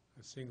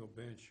 a single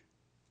bench,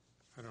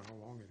 I don't know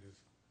how long it is.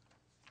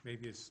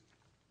 Maybe it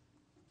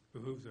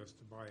behooves us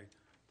to buy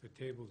the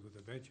tables with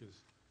the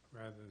benches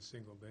rather than a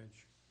single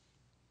bench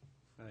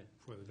Right.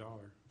 for the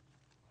dollar.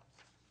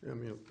 I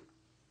mean,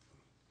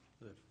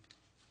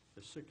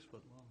 They're 6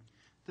 foot long.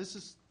 This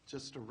is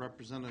just a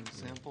representative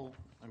sample.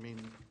 I mean,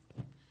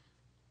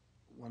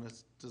 when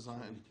it's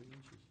designed, 72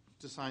 inches.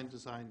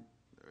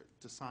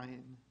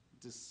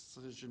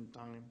 decision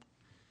time.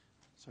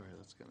 Sorry,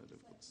 that's kind of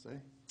difficult to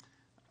say.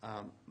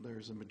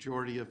 There's a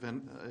majority of,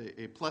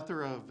 a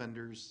plethora of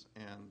vendors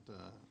and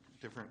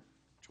different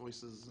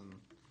choices and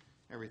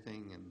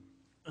everything,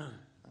 and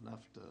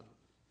enough to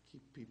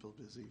keep people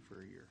busy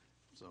for a year.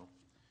 So,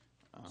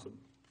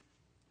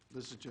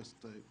 this is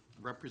just a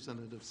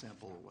representative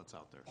sample of what's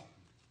out there.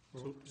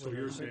 Well, So what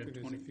you're I'm saying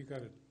thinking is 20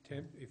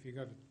 if you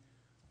got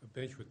a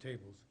bench with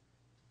tables,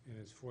 and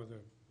it's for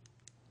the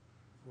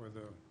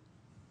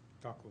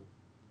taco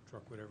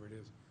truck, whatever it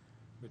is,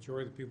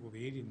 majority of the people will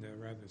be eating there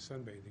rather than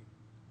sunbathing,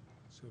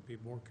 so it'd be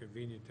more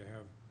convenient to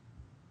have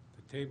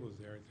the tables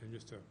there than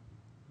just a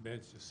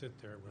bench to sit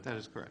there with That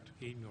is correct.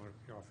 eating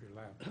off your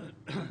lap.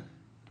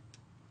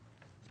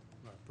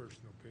 My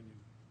personal opinion.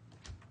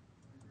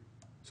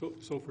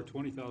 So for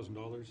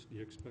 $20,000, do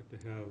you expect to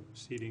have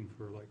seating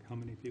for like how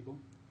many people?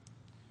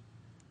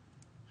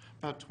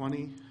 About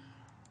 20,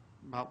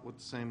 about with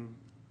the same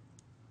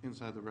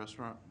inside the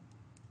restaurant.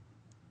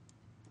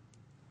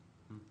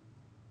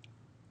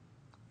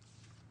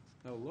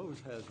 Now Lowe's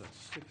has a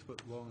 6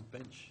 foot long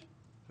bench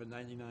for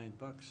 $99.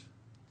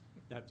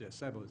 You have to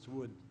assemble, it's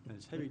wood, and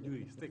it's heavy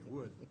duty, thick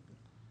wood.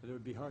 And it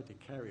would be hard to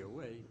carry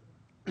away,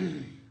 but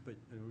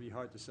it would be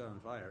hard to set on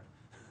fire.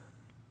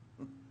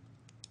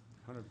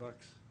 $100.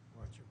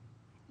 Watch it.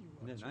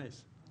 And they're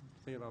nice.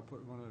 Think about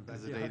putting one in the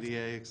Is it backyard.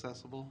 ADA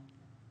accessible?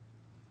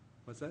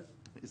 What's that?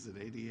 Is it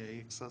ADA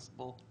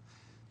accessible?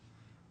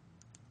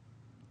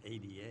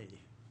 ADA.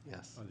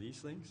 Yes. On these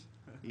things?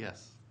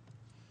 Yes.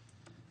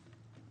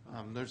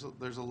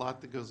 There's a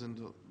lot that goes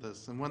into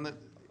this, and one that,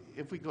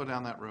 if we go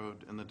down that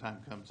road and the time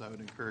comes, I would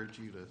encourage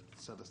you to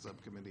set a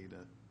subcommittee to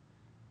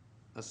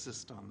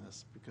assist on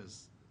this,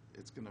 because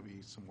it's going to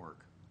be some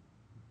work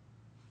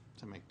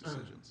to make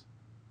decisions.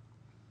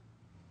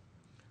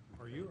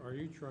 Are you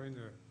trying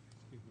to,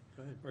 excuse me,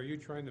 Go ahead. are you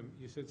trying to,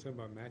 you said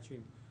something about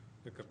matching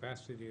the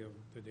capacity of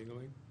the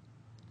dingling?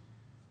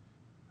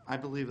 I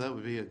believe that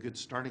would be a good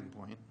starting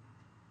point.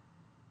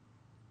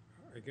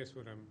 I guess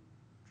what I'm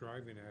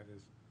driving at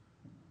is,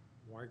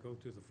 why go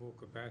to the full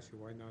capacity?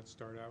 Why not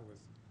start out with,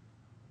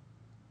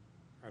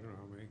 I don't know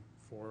how many,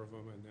 4 of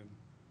them, and then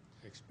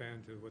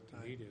expand to what the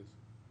need is?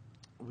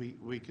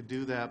 We could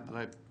do that,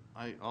 but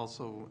I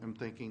also am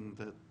thinking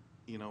that,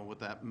 you know, with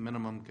that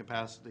minimum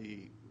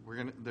capacity,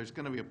 there's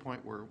gonna be a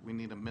point where we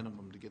need a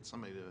minimum to get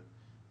somebody to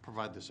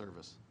provide the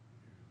service.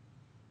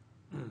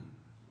 Right.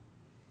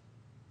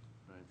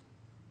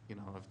 You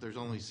know, if there's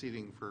only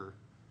seating for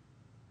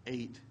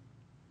 8,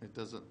 it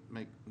doesn't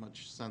make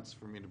much sense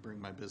for me to bring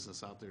my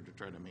business out there to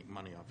try to make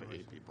money off of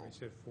 8 people. I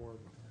said 4,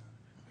 but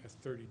that's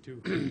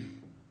 32.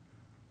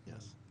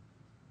 Yes.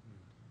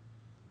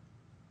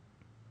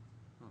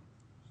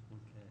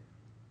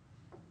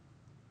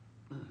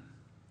 Okay.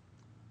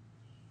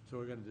 So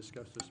we're going to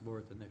discuss this more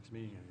at the next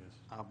meeting, I guess.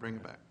 I'll bring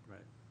it back. Right.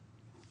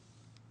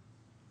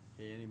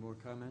 Okay, any more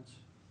comments?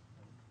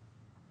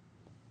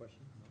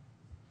 Questions? No?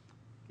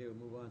 Okay,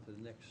 we'll move on to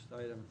the next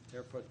item,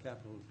 Airport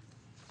Capital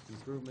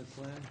Improvement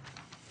Plan.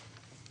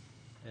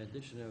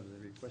 Addition of the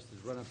requested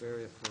run-up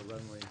area for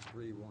runway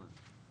 31.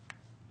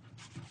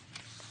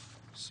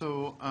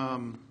 So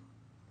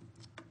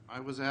I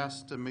was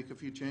asked to make a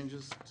few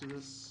changes to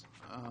this,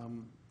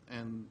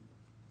 and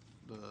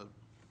the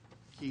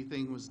key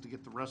thing was to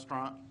get the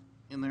restaurant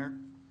in there.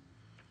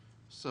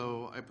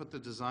 So I put the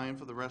design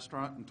for the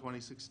restaurant in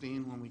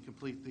 2016 when we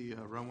complete the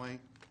runway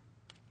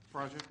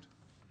project.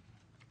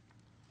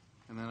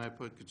 And then I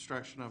put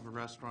construction of a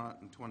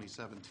restaurant in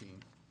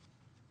 2017,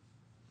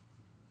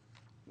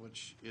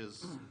 which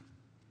is,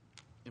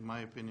 in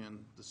my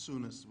opinion, the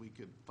soonest we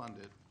could fund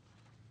it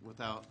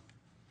without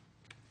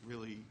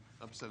really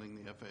upsetting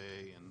the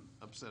FAA and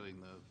upsetting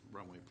the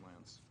runway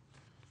plans.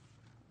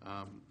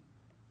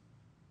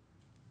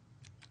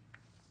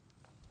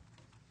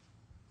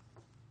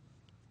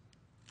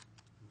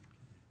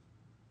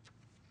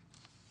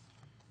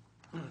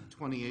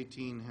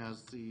 2018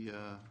 has the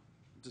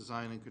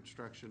design and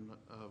construction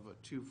of a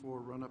 2-4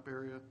 run-up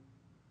area.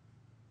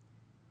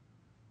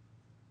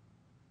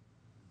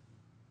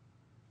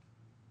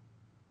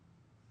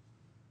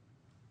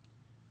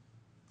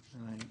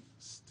 And I'm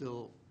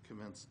still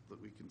convinced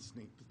that we can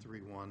sneak the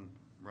 3-1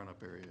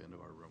 run-up area into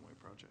our runway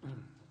project.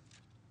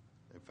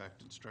 In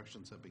fact,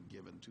 instructions have been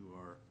given to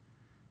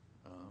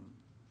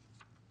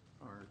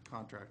our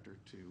contractor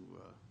to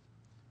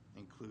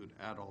include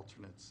add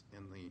alternates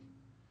in the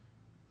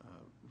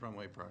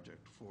runway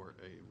project for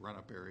a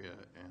run-up area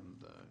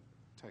and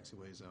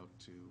taxiways out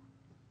to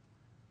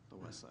the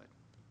west side.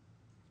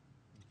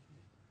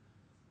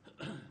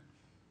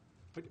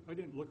 I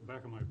didn't look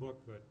back in my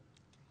book, but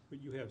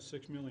you have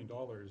 $6 million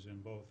in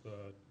both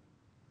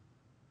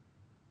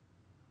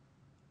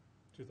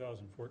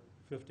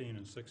 2015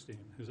 and 16.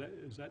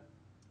 Is that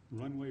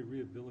runway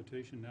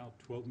rehabilitation now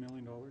 $12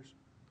 million? Well,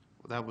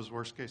 that was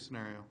worst-case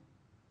scenario.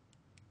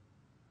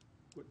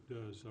 What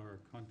does our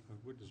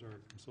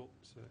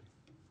consultant say?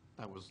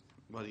 That was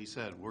what he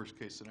said,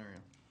 worst-case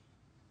scenario.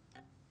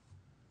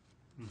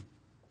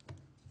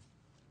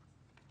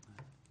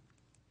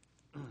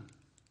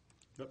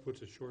 That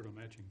puts us short on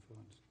matching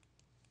funds.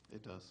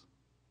 It does.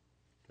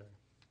 Okay.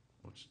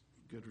 Which,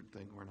 good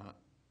thing we're not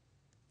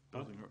Huh?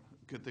 building,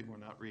 good thing we're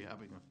not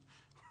rehabbing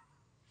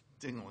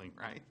a dingling,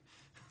 right?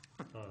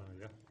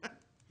 Yeah.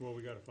 Well,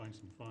 we got to find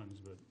some funds,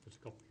 but it's a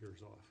couple of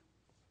years off.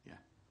 Yeah.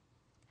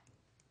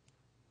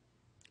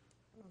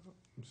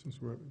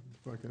 Since we're,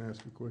 if I can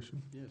ask a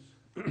question? Yes.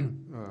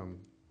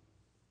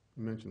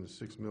 You mentioned the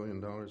 $6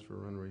 million for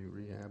runway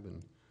rehab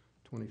in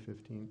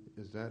 2015.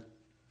 Is that,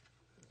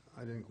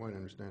 I didn't quite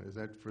understand, is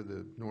that for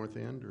the north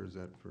end, or is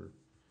that for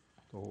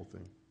the whole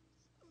thing?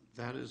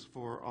 That is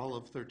for all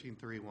of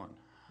 1331.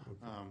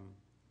 Okay.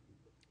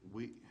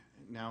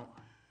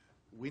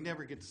 We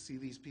never get to see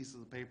these pieces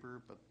of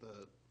paper, but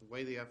the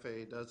way the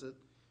FAA does it,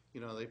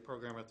 you know, they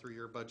program a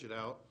 3-year budget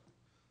out,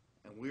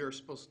 and we are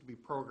supposed to be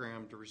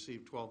programmed to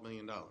receive $12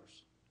 million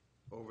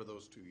over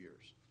those 2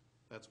 years.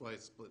 That's why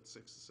it's split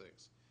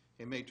 6-6.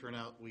 It may turn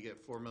out we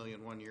get $4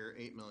 million one year,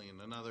 $8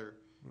 million another.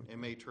 It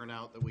may turn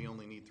out that we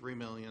only need $3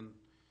 million.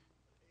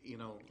 You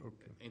know,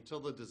 until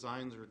the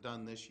designs are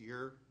done this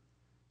year,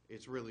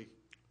 it's really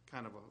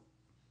kind of a,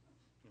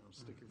 you know,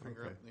 stick your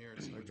finger up in the air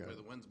and see which way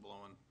the wind's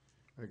blowing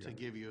to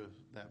give you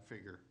that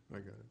figure. I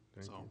got it.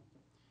 Thank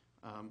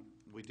you.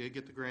 We did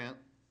get the grant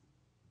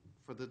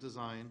for the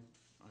design.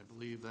 I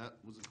believe that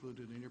was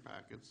included in your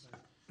packets.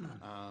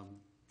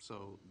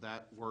 So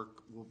that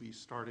work will be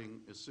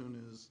starting as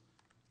soon as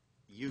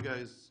you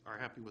guys are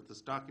happy with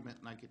this document,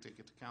 and I can take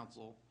it to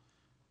council,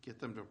 get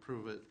them to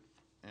approve it,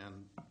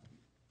 and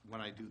when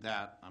I do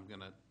that, I'm going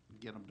to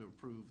get them to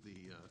approve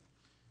the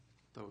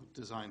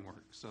design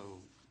work.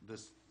 So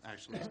this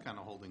actually is kind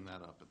of holding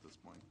that up at this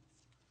point.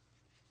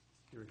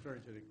 You're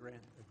referring to the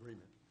grant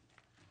agreement.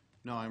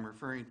 No, I'm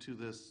referring to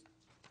this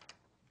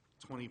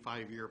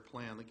 25-year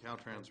plan that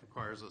Caltrans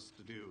requires us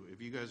to do.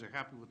 If you guys are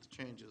happy with the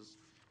changes,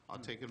 I'll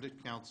take them to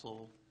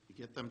council,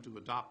 get them to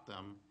adopt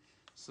them,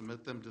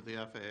 submit them to the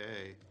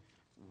FAA.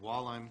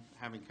 While I'm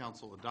having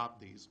council adopt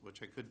these,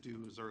 which I could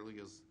do as early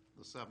as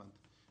the 7th,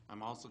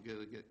 I'm also going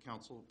to get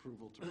council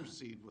approval to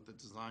proceed with the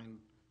design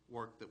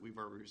work that we've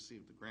already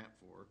received the grant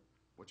for,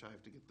 which I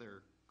have to get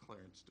their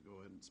clearance to go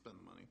ahead and spend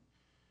the money.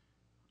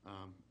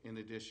 In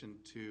addition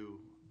to,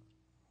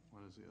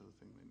 what is the other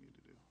thing they need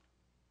to do?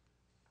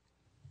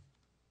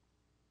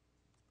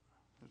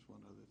 There's one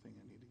other thing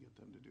I need to get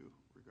them to do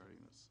regarding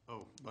this.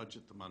 Oh,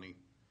 budget the money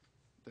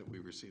that we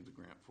received the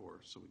grant for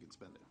so we can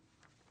spend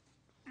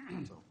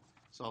it. So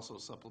it's also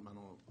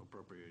supplemental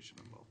appropriation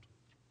involved.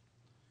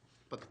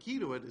 But the key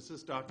to it is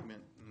this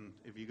document, and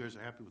if you guys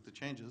are happy with the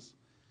changes,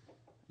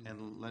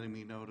 and letting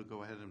me know to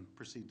go ahead and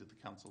proceed to the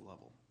council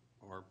level,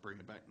 or bring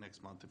it back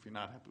next month if you're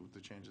not happy with the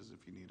changes,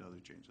 if you need other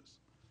changes.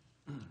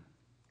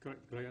 Could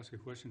I ask a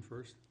question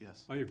first?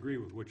 Yes. I agree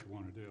with what you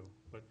want to do,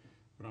 but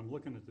I'm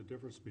looking at the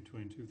difference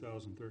between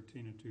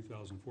 2013 and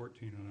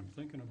 2014, and I'm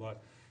thinking about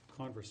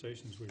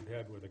conversations we've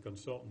had with a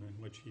consultant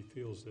in which he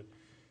feels that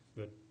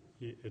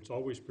it's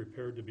always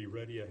prepared to be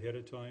ready ahead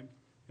of time.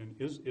 And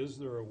is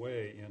there a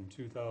way in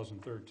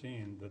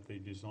 2013 that the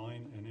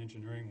design and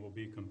engineering will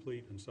be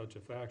complete in such a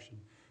fashion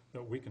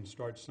that we can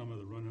start some of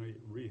the runway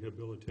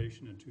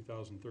rehabilitation in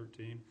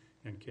 2013?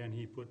 And can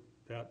he put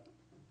that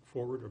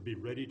forward or be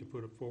ready to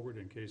put it forward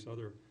in case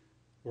other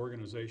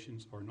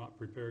organizations are not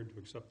prepared to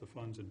accept the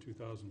funds in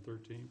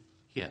 2013?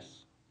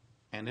 Yes.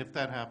 And if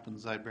that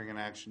happens, I'd bring an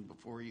action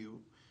before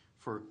you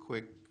for a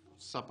quick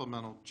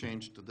supplemental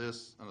change to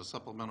this and a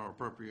supplemental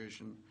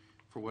appropriation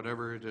for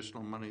whatever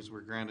additional monies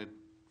were granted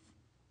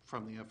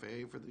from the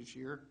FAA for this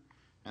year,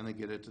 and then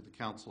get it to the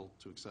council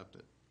to accept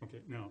it. Okay,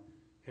 now,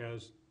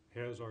 has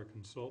our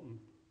consultant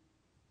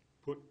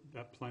put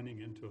that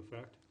planning into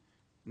effect?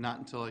 Not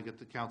until I get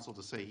the council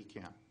to say he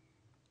can.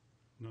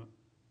 Not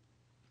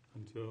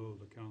until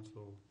the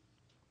council,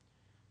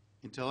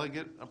 Until I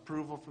get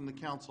approval from the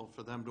council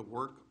for them to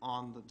work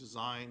on the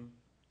design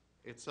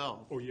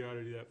itself, oh, you ought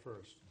to do that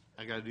first.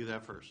 I gotta do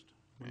that first.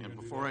 When are you And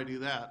gonna do before that? I do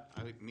that,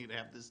 I need to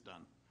have this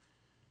done.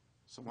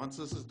 So once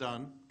this is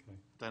done, Okay,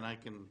 then I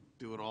can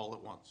do it all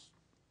at once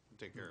and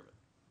take care of it.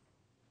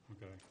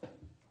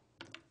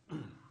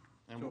 okay.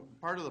 And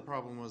part of the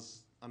problem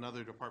was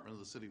another department of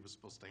the city was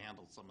supposed to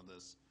handle some of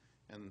this,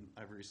 and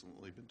I've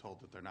recently been told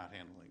that they're not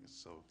handling it,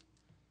 so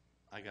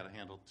I gotta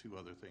handle two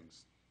other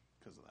things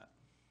because of that.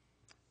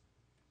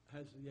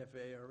 Has the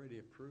FAA already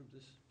approved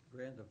this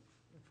grant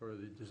for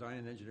the design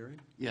and engineering?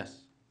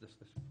 Yes, This is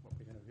what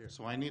we have here.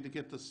 so I need to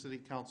get the city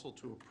council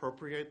to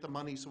appropriate the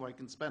money so I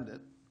can spend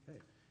it Okay.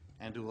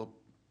 and do a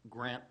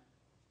grant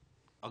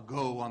a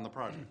go on the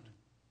project.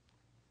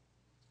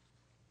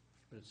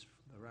 But it's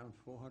around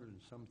 $400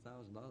 and some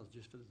thousand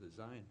just for the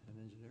design and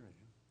engineering.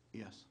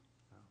 Yes.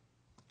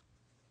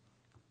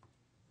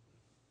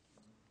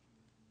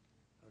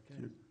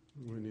 Okay.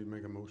 We need to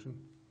make a motion.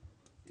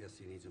 Yes,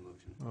 he needs a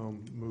motion. I'll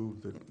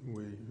move that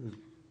we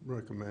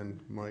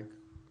recommend Mike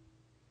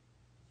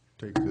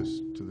take this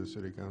to the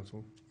city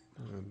council,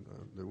 and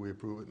that we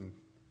approve it and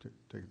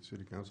take it to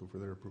city council for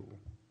their approval.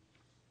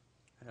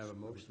 I have a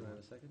motion, do I have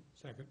a second?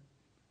 Second.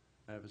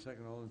 I have a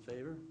second, all in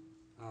favor?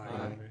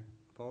 Aye.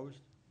 Opposed?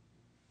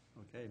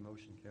 Okay,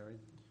 motion carried.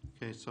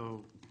 Okay,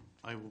 so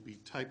I will be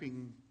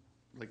typing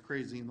like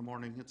crazy in the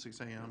morning at 6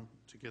 a.m.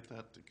 to get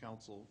that to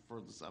council for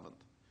the 7th,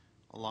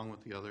 along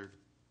with the other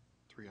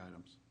 3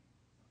 items.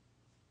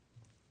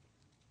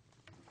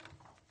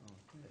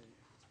 Okay.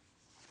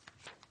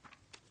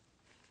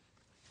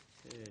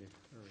 Okay,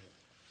 hurry up.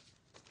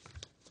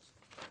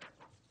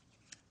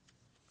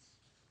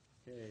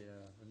 Okay,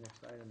 the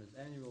next item is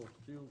annual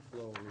fuel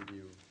flow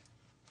review,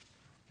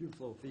 fuel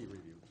flow fee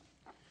review.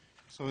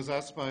 So I was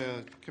asked by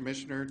a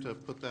commissioner to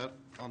put that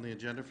on the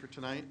agenda for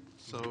tonight.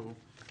 So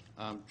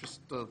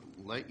just to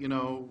let you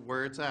know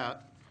where it's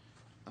at.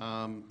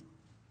 In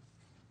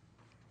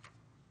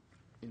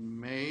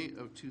May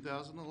of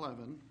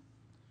 2011,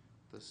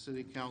 the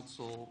city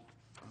council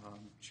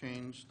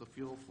changed the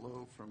fuel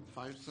flow from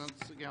 5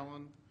 cents a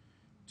gallon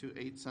to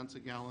 8 cents a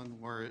gallon,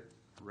 where it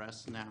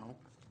rests now.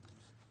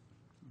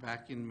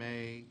 Back in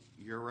May,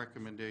 your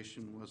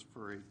recommendation was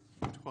for a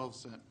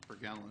 12-cent per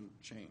gallon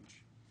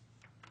change.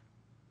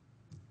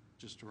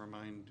 Just to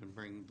remind and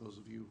bring those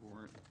of you who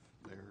weren't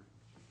there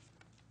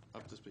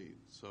up to speed.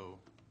 So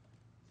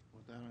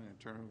with that, I'm going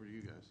to turn it over to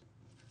you guys.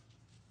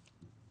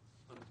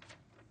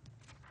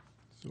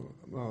 So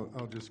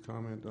I'll just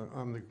comment.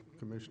 I'm the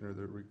commissioner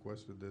that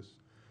requested this.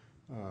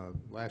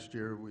 Last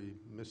year, we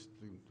missed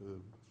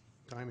the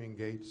timing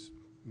gates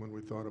when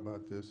we thought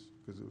about this,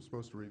 because it was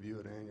supposed to review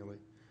it annually,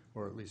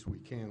 or at least we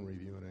can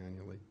review it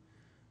annually.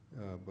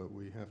 But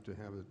we have to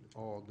have it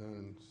all done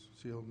and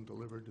sealed and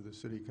delivered to the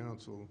city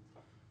council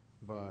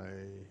by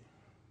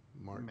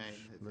March. May,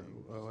 I think.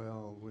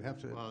 Well, we have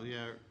to. Well,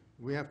 yeah,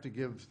 We have to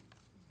give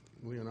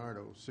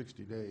Leonardo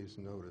 60 days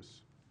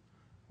notice,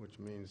 which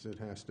means it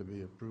has to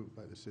be approved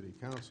by the city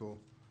council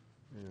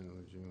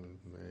in June,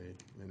 May,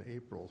 and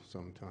April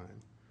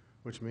sometime,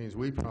 which means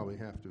we probably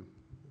have to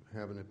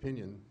have an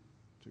opinion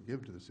to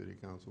give to the city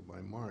council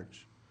by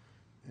March.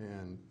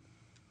 And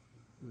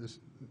the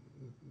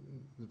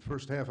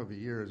first half of a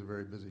year is a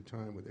very busy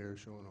time with air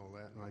show and all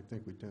that, and I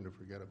think we tend to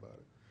forget about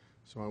it.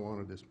 So I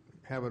wanted to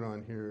have it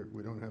on here.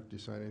 We don't have to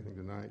decide anything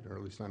tonight, or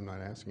at least I'm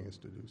not asking us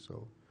to do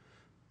so.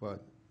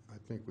 But I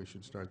think we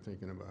should start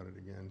thinking about it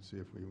again, see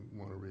if we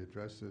want to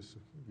readdress this,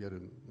 get a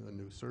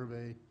new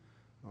survey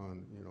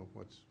on, you know,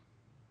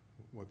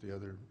 what the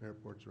other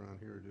airports around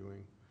here are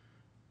doing,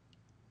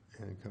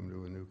 and come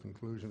to a new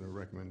conclusion or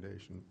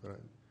recommendation. But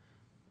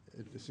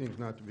it seems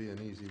not to be an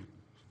easy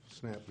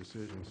snap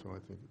decision, so I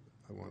think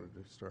I wanted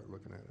to start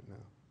looking at it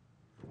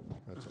now.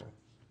 That's all.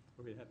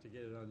 Well, we'd have to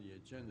get it on the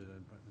agenda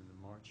then, in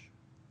the March.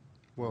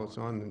 Well, it's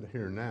on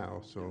here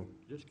now, so,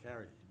 Just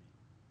carry it,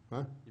 you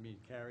huh? mean? You mean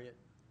carry it?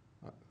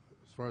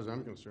 As far as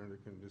I'm concerned,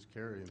 it can just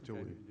carry until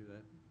Okay, we we can do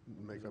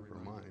that. make As a up our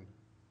reminder. mind.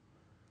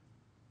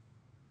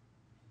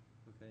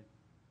 Okay.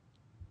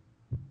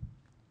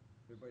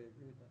 Everybody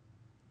agree with that?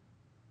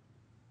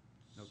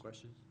 No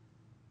questions?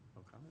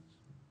 No comments?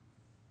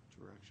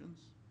 Directions?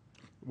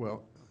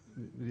 Well,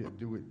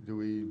 do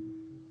we,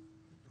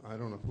 I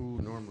don't know who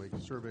normally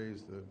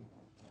surveys the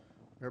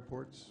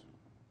airports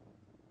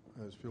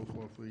as fuel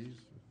flow fees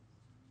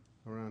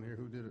around here.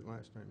 Who did it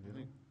last time, do you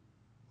know?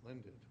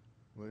 Lynn did.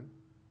 Lynn?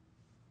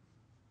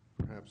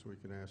 Perhaps we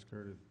can ask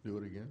her to do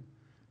it again?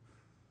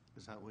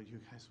 Is that what you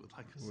guys would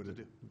like us Would to it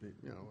do? be,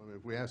 you know, I mean,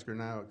 if we ask her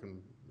now,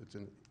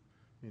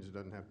 means it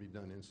doesn't have to be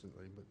done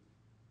instantly, but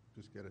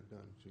just get it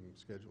done, so you can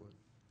schedule it.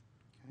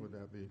 Okay. Would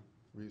that be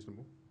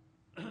reasonable?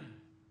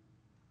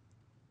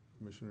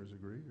 Commissioners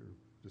agree or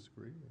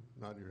disagree?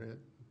 Nod your head,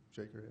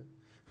 shake your head.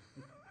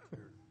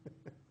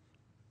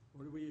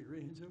 What are we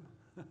agreeing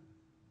to?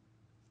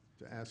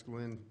 To ask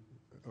Lynn,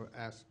 or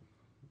ask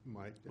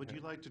Mike. to Would you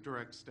have- like to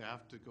direct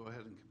staff to go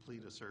ahead and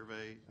complete a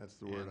survey? That's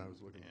the word I and-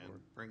 was looking for.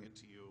 And bring it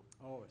to you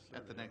Oh, it's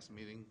at the next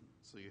meeting,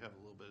 so you have a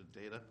little bit of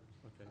data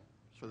Okay.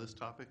 for this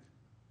topic?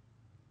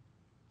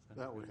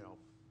 That would help.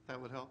 That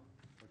would help?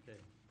 Okay.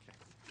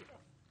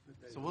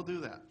 So we'll do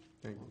that.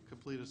 Thank you. We'll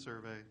complete a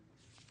survey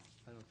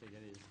I don't think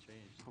any has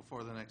changed.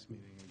 before the next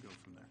meeting and go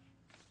from there.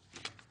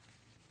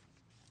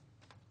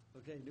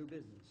 Okay, new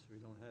business. We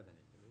don't have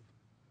any, do we?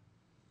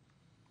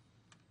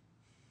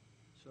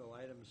 So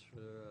items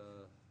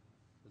for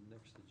the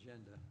next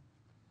agenda.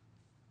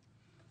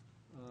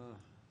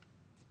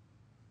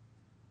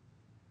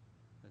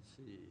 Let's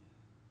see.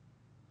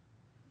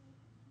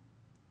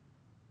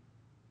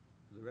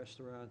 The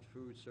restaurant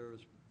food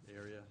service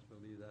area, we'll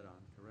leave that on,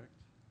 correct?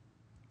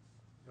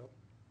 Yep.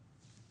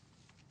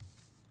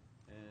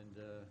 And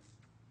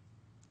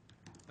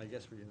I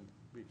guess we can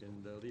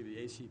leave the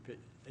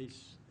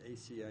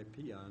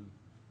ACIP on.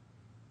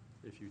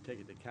 If you take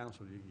it to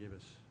council, you can give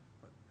us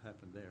what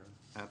happened there.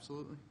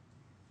 Absolutely.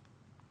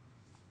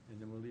 And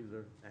then we'll leave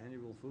the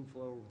annual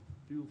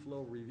fuel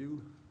flow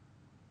review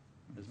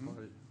as Mhm. part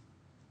of it.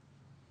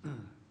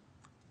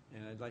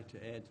 And I'd like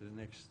to add to the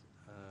next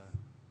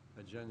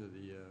agenda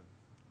the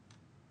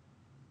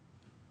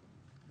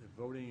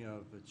voting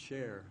of the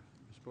chair.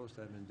 It's supposed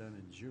to have been done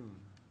in June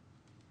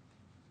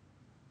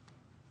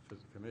for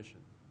the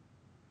commission.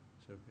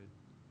 So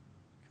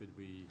could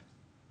we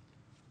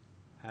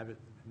have it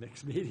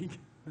next meeting?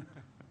 It's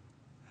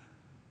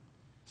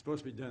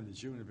supposed to be done in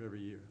June of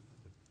every year,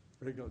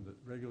 the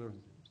regular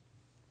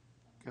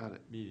Got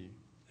it. meeting.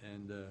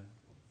 And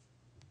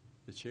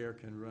the chair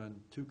can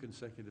run 2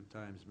 consecutive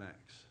times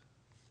max,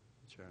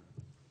 the chairman.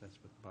 That's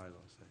what the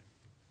bylaws say.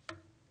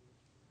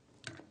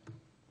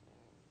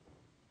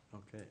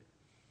 Okay.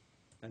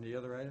 Any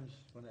other items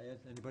want to add,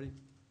 anybody?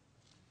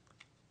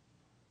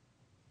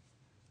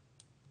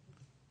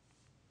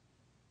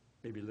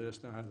 Maybe let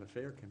us know how the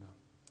fair came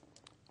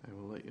out. I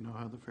will let you know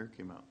how the fair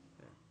came out.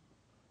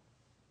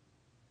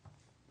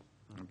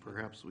 And Okay.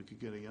 perhaps we could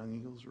get a Young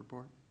Eagles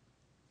report?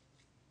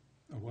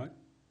 A what?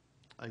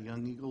 A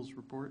Young Eagles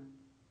report?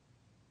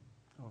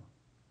 Oh.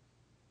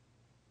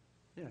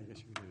 Yeah, I guess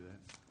you could do that.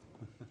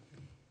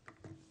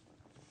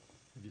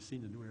 Have you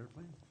seen the new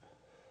airplane?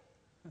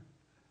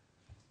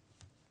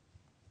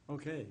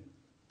 Okay.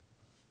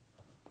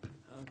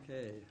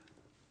 Okay.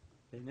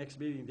 The next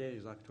meeting date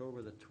is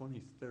October the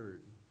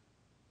 23rd,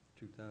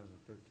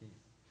 2013.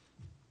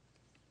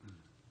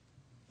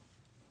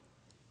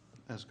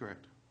 That's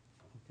correct.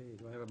 Okay,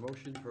 do I have a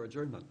motion for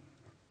adjournment?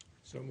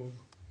 So move.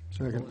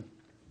 Second.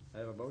 I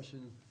have a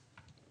motion.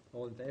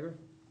 All in favor?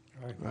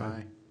 Aye.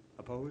 Aye.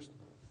 Opposed?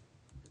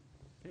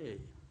 Okay.